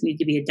fits, or does it need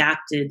to be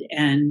adapted.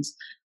 And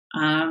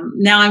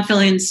now I'm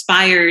feeling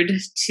inspired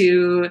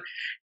to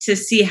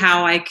see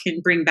how I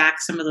can bring back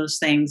some of those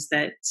things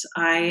that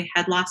I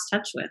had lost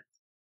touch with.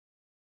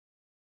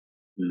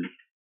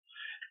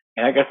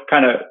 And I guess,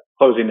 kind of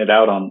closing it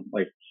out on,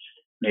 like,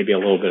 maybe a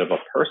little bit of a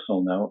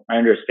personal note, I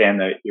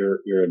understand that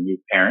you're a new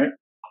parent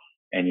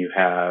and you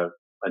have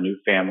a new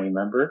family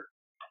member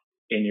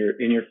in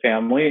your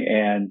family,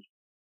 and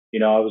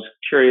I was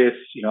curious,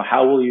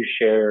 how will you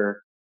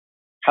share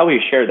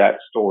that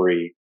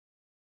story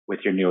with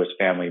your newest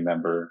family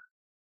member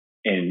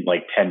in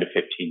like 10 to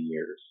 15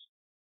 years?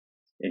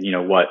 And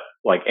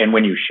and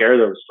when you share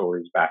those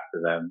stories back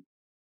to them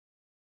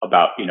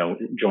about,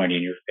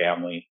 joining your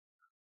family,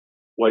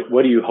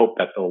 what do you hope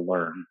that they'll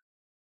learn?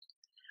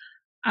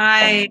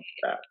 I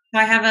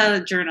have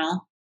a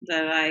journal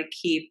that I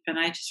keep, and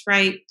I just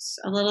write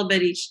a little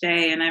bit each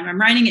day, and I'm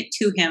writing it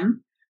to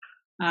him.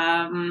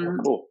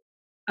 Cool.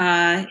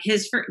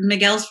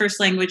 Miguel's first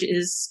language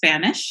is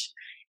Spanish,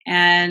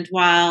 and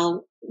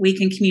while we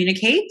can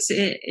communicate,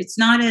 it's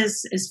not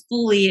as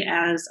fully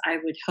as I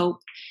would hope.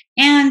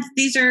 And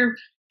these are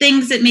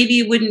things that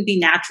maybe wouldn't be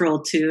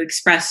natural to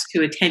express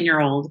to a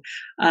 10-year-old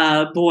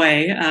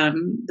boy.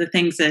 The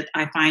things that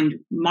I find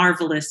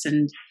marvelous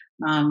and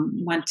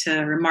want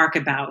to remark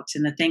about,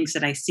 and the things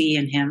that I see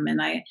in him.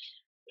 And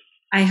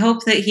I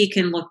hope that he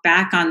can look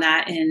back on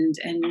that and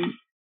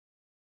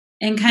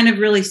kind of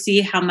really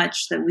see how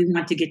much that we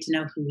want to get to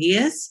know who he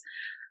is,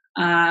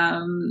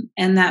 and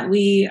that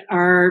we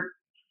are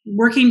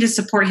working to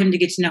support him to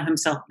get to know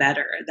himself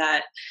better.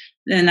 That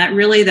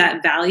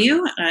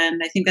value,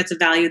 and I think that's a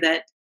value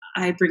that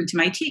I bring to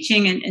my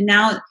teaching, and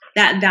now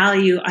that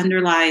value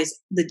underlies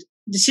the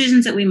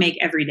decisions that we make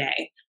every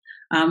day,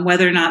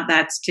 whether or not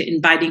that's to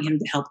inviting him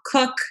to help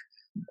cook,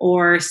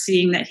 or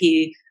seeing that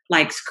he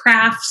likes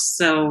crafts,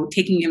 so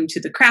taking him to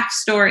the craft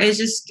store.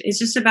 It's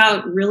just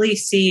about really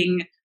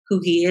seeing who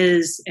he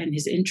is and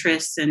his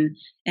interests, and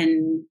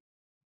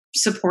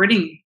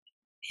supporting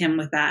him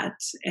with that.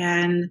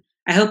 And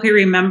I hope he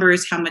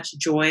remembers how much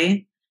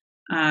joy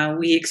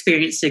we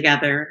experienced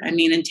together. I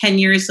mean, in 10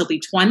 years, he'll be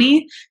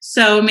 20.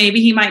 So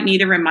maybe he might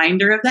need a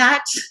reminder of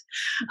that,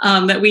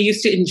 that we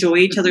used to enjoy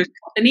each other's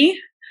company,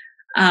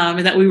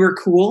 and that we were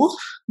cool.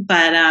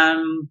 But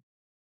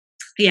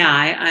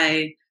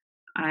yeah,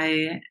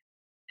 I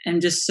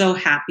am just so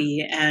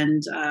happy.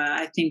 And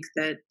I think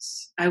that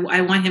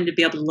I want him to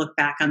be able to look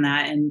back on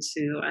that and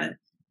to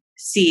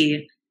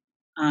see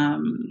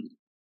um,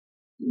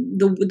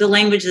 the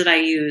language that I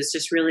use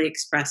just really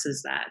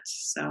expresses that.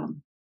 So.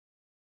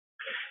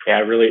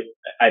 Yeah,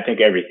 I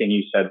think everything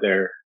you said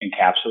there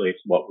encapsulates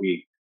what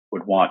we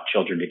would want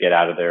children to get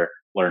out of their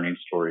learning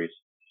stories.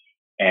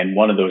 And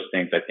one of those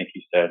things I think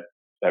you said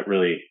that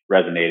really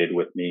resonated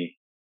with me,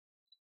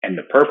 and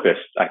the purpose,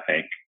 I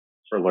think,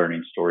 for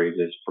learning stories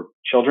is for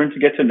children to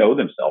get to know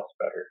themselves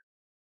better.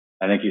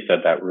 I think you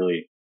said that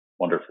really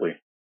wonderfully.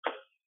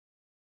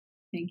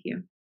 Thank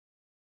you.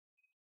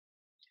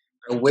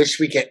 I wish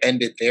we could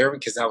end it there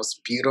because that was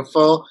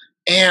beautiful.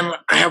 And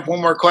I have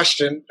one more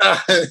question.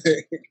 Oh,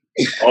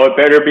 it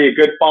better be a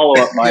good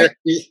follow-up, Mike.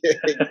 Yeah,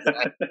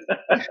 exactly.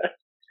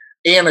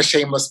 And a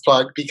shameless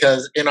plug,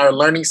 because in our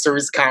Learning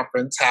Stories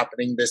Conference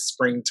happening this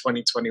spring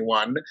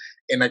 2021,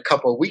 in a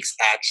couple of weeks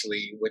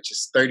actually, which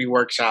is 30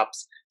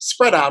 workshops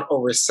spread out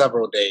over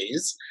several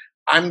days,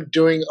 I'm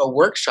doing a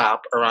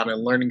workshop around a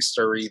learning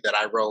story that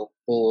I wrote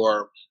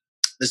for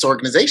this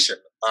organization,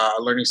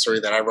 a learning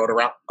story that I wrote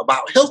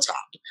about Hilltop.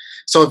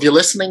 So if you're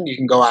listening, you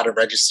can go out and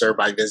register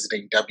by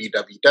visiting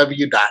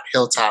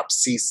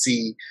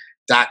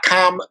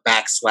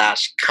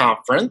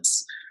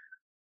www.hilltopcc.com/conference.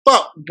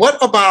 But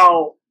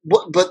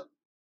but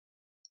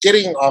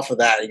getting off of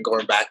that and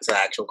going back to the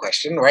actual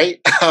question, right?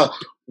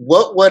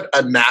 What would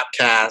a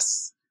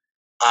Napcast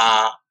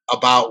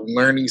about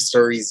learning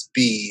stories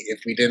be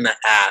if we didn't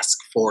ask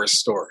for a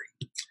story?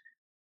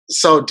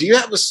 So do you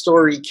have a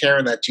story,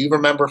 Karen, that you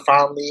remember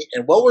fondly?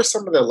 And what were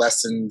some of the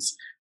lessons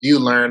you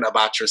learned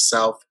about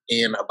yourself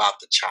and about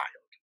the child?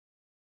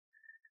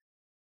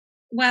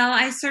 Well,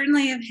 I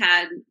certainly have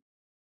had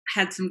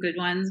some good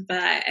ones,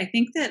 but I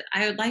think that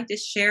I would like to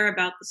share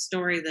about the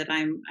story that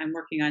I'm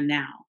working on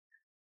now,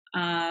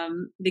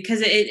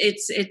 because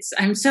it's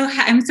I'm so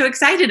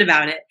excited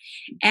about it,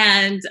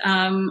 and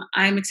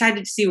I'm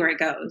excited to see where it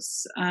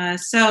goes.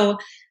 So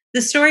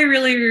the story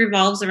really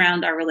revolves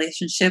around our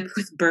relationship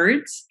with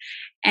birds,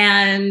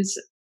 and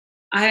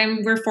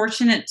we're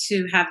fortunate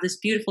to have this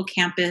beautiful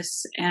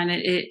campus, and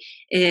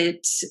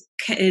it's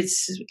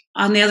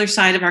on the other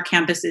side of our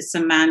campus is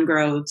some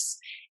mangroves,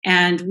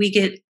 and we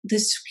get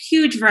this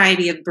huge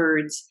variety of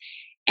birds.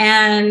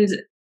 And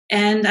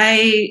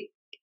I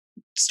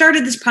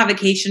started this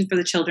provocation for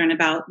the children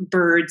about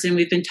birds, and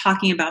we've been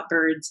talking about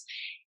birds.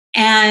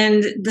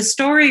 And the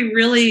story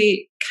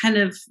really kind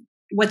of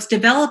what's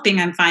developing,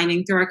 I'm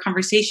finding through our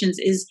conversations,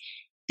 is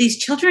these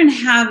children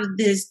have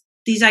these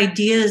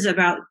ideas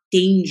about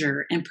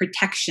danger and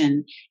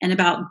protection and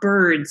about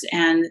birds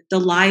and the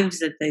lives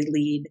that they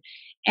lead.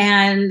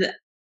 And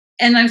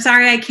I'm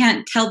sorry I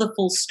can't tell the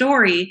full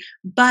story,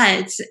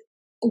 but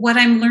what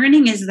I'm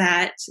learning is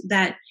that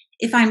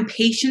if I'm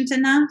patient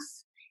enough,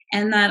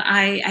 and that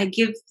I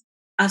give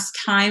us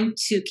time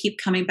to keep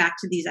coming back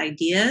to these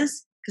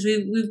ideas, because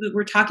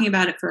we're talking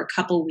about it for a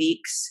couple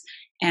weeks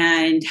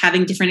and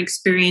having different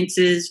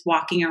experiences,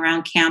 walking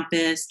around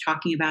campus,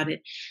 talking about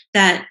it,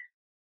 that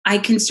I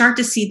can start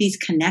to see these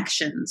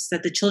connections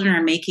that the children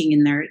are making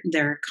in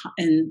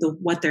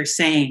what they're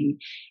saying,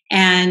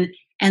 and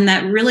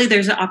that really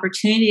there's an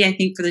opportunity, I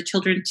think, for the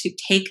children to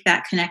take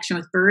that connection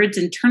with birds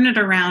and turn it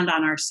around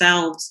on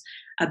ourselves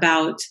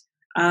about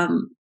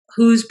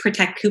who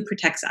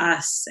protects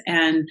us,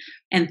 and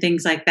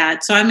things like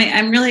that. So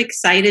I'm really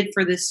excited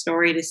for this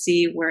story to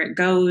see where it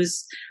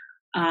goes.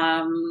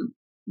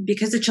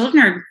 Because the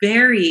children are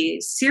very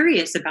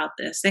serious about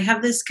this. They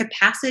have this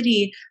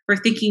capacity for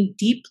thinking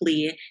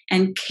deeply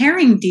and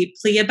caring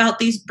deeply about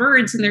these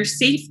birds and their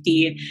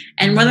safety,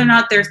 and whether or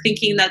not they're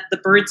thinking that the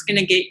bird's going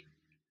to get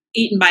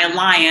eaten by a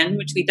lion,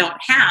 which we don't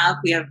have.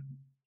 We have,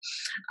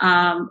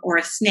 or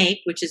a snake,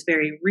 which is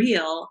very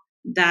real.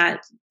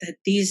 That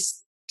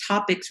these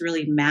topics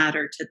really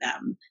matter to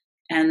them,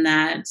 and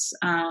that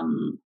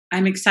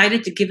I'm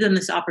excited to give them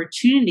this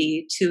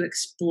opportunity to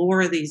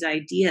explore these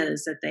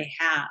ideas that they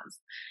have.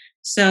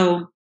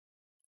 So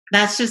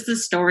that's just the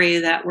story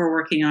that we're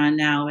working on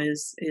now,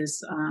 is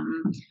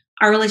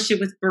our relationship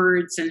with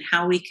birds and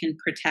how we can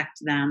protect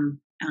them.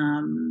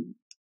 And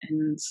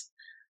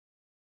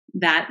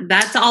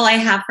that's all I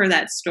have for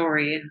that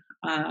story.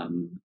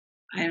 I'm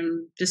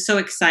just so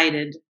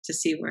excited to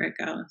see where it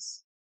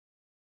goes.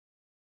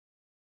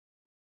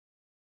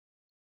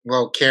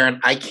 Well, Karen,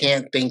 I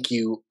can't thank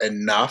you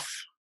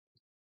enough.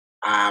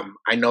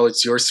 I know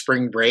it's your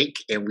spring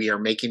break and we are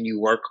making you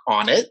work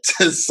on it.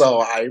 So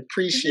I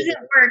appreciate it.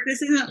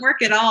 This isn't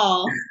work at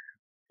all.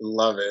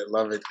 Love it.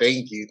 Love it.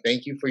 Thank you.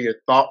 Thank you for your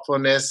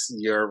thoughtfulness,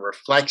 your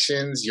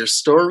reflections, your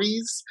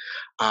stories.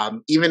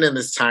 Even in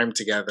this time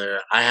together,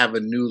 I have a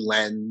new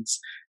lens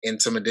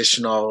and some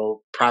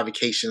additional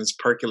provocations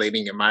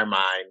percolating in my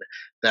mind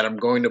that I'm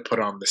going to put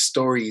on the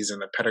stories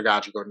and the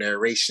pedagogical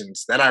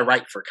narrations that I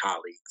write for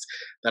colleagues,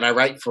 that I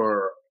write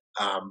for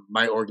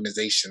my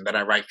organization, that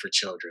I write for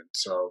children.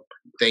 So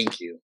thank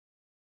you.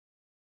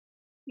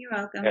 You're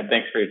Yeah, welcome.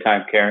 thanks for your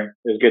time, Karen.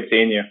 It was good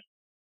seeing you.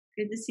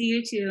 Good to see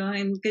you too,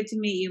 and good to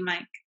meet you,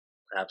 Mike.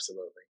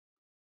 Absolutely.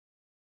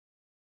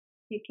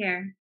 Take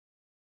care.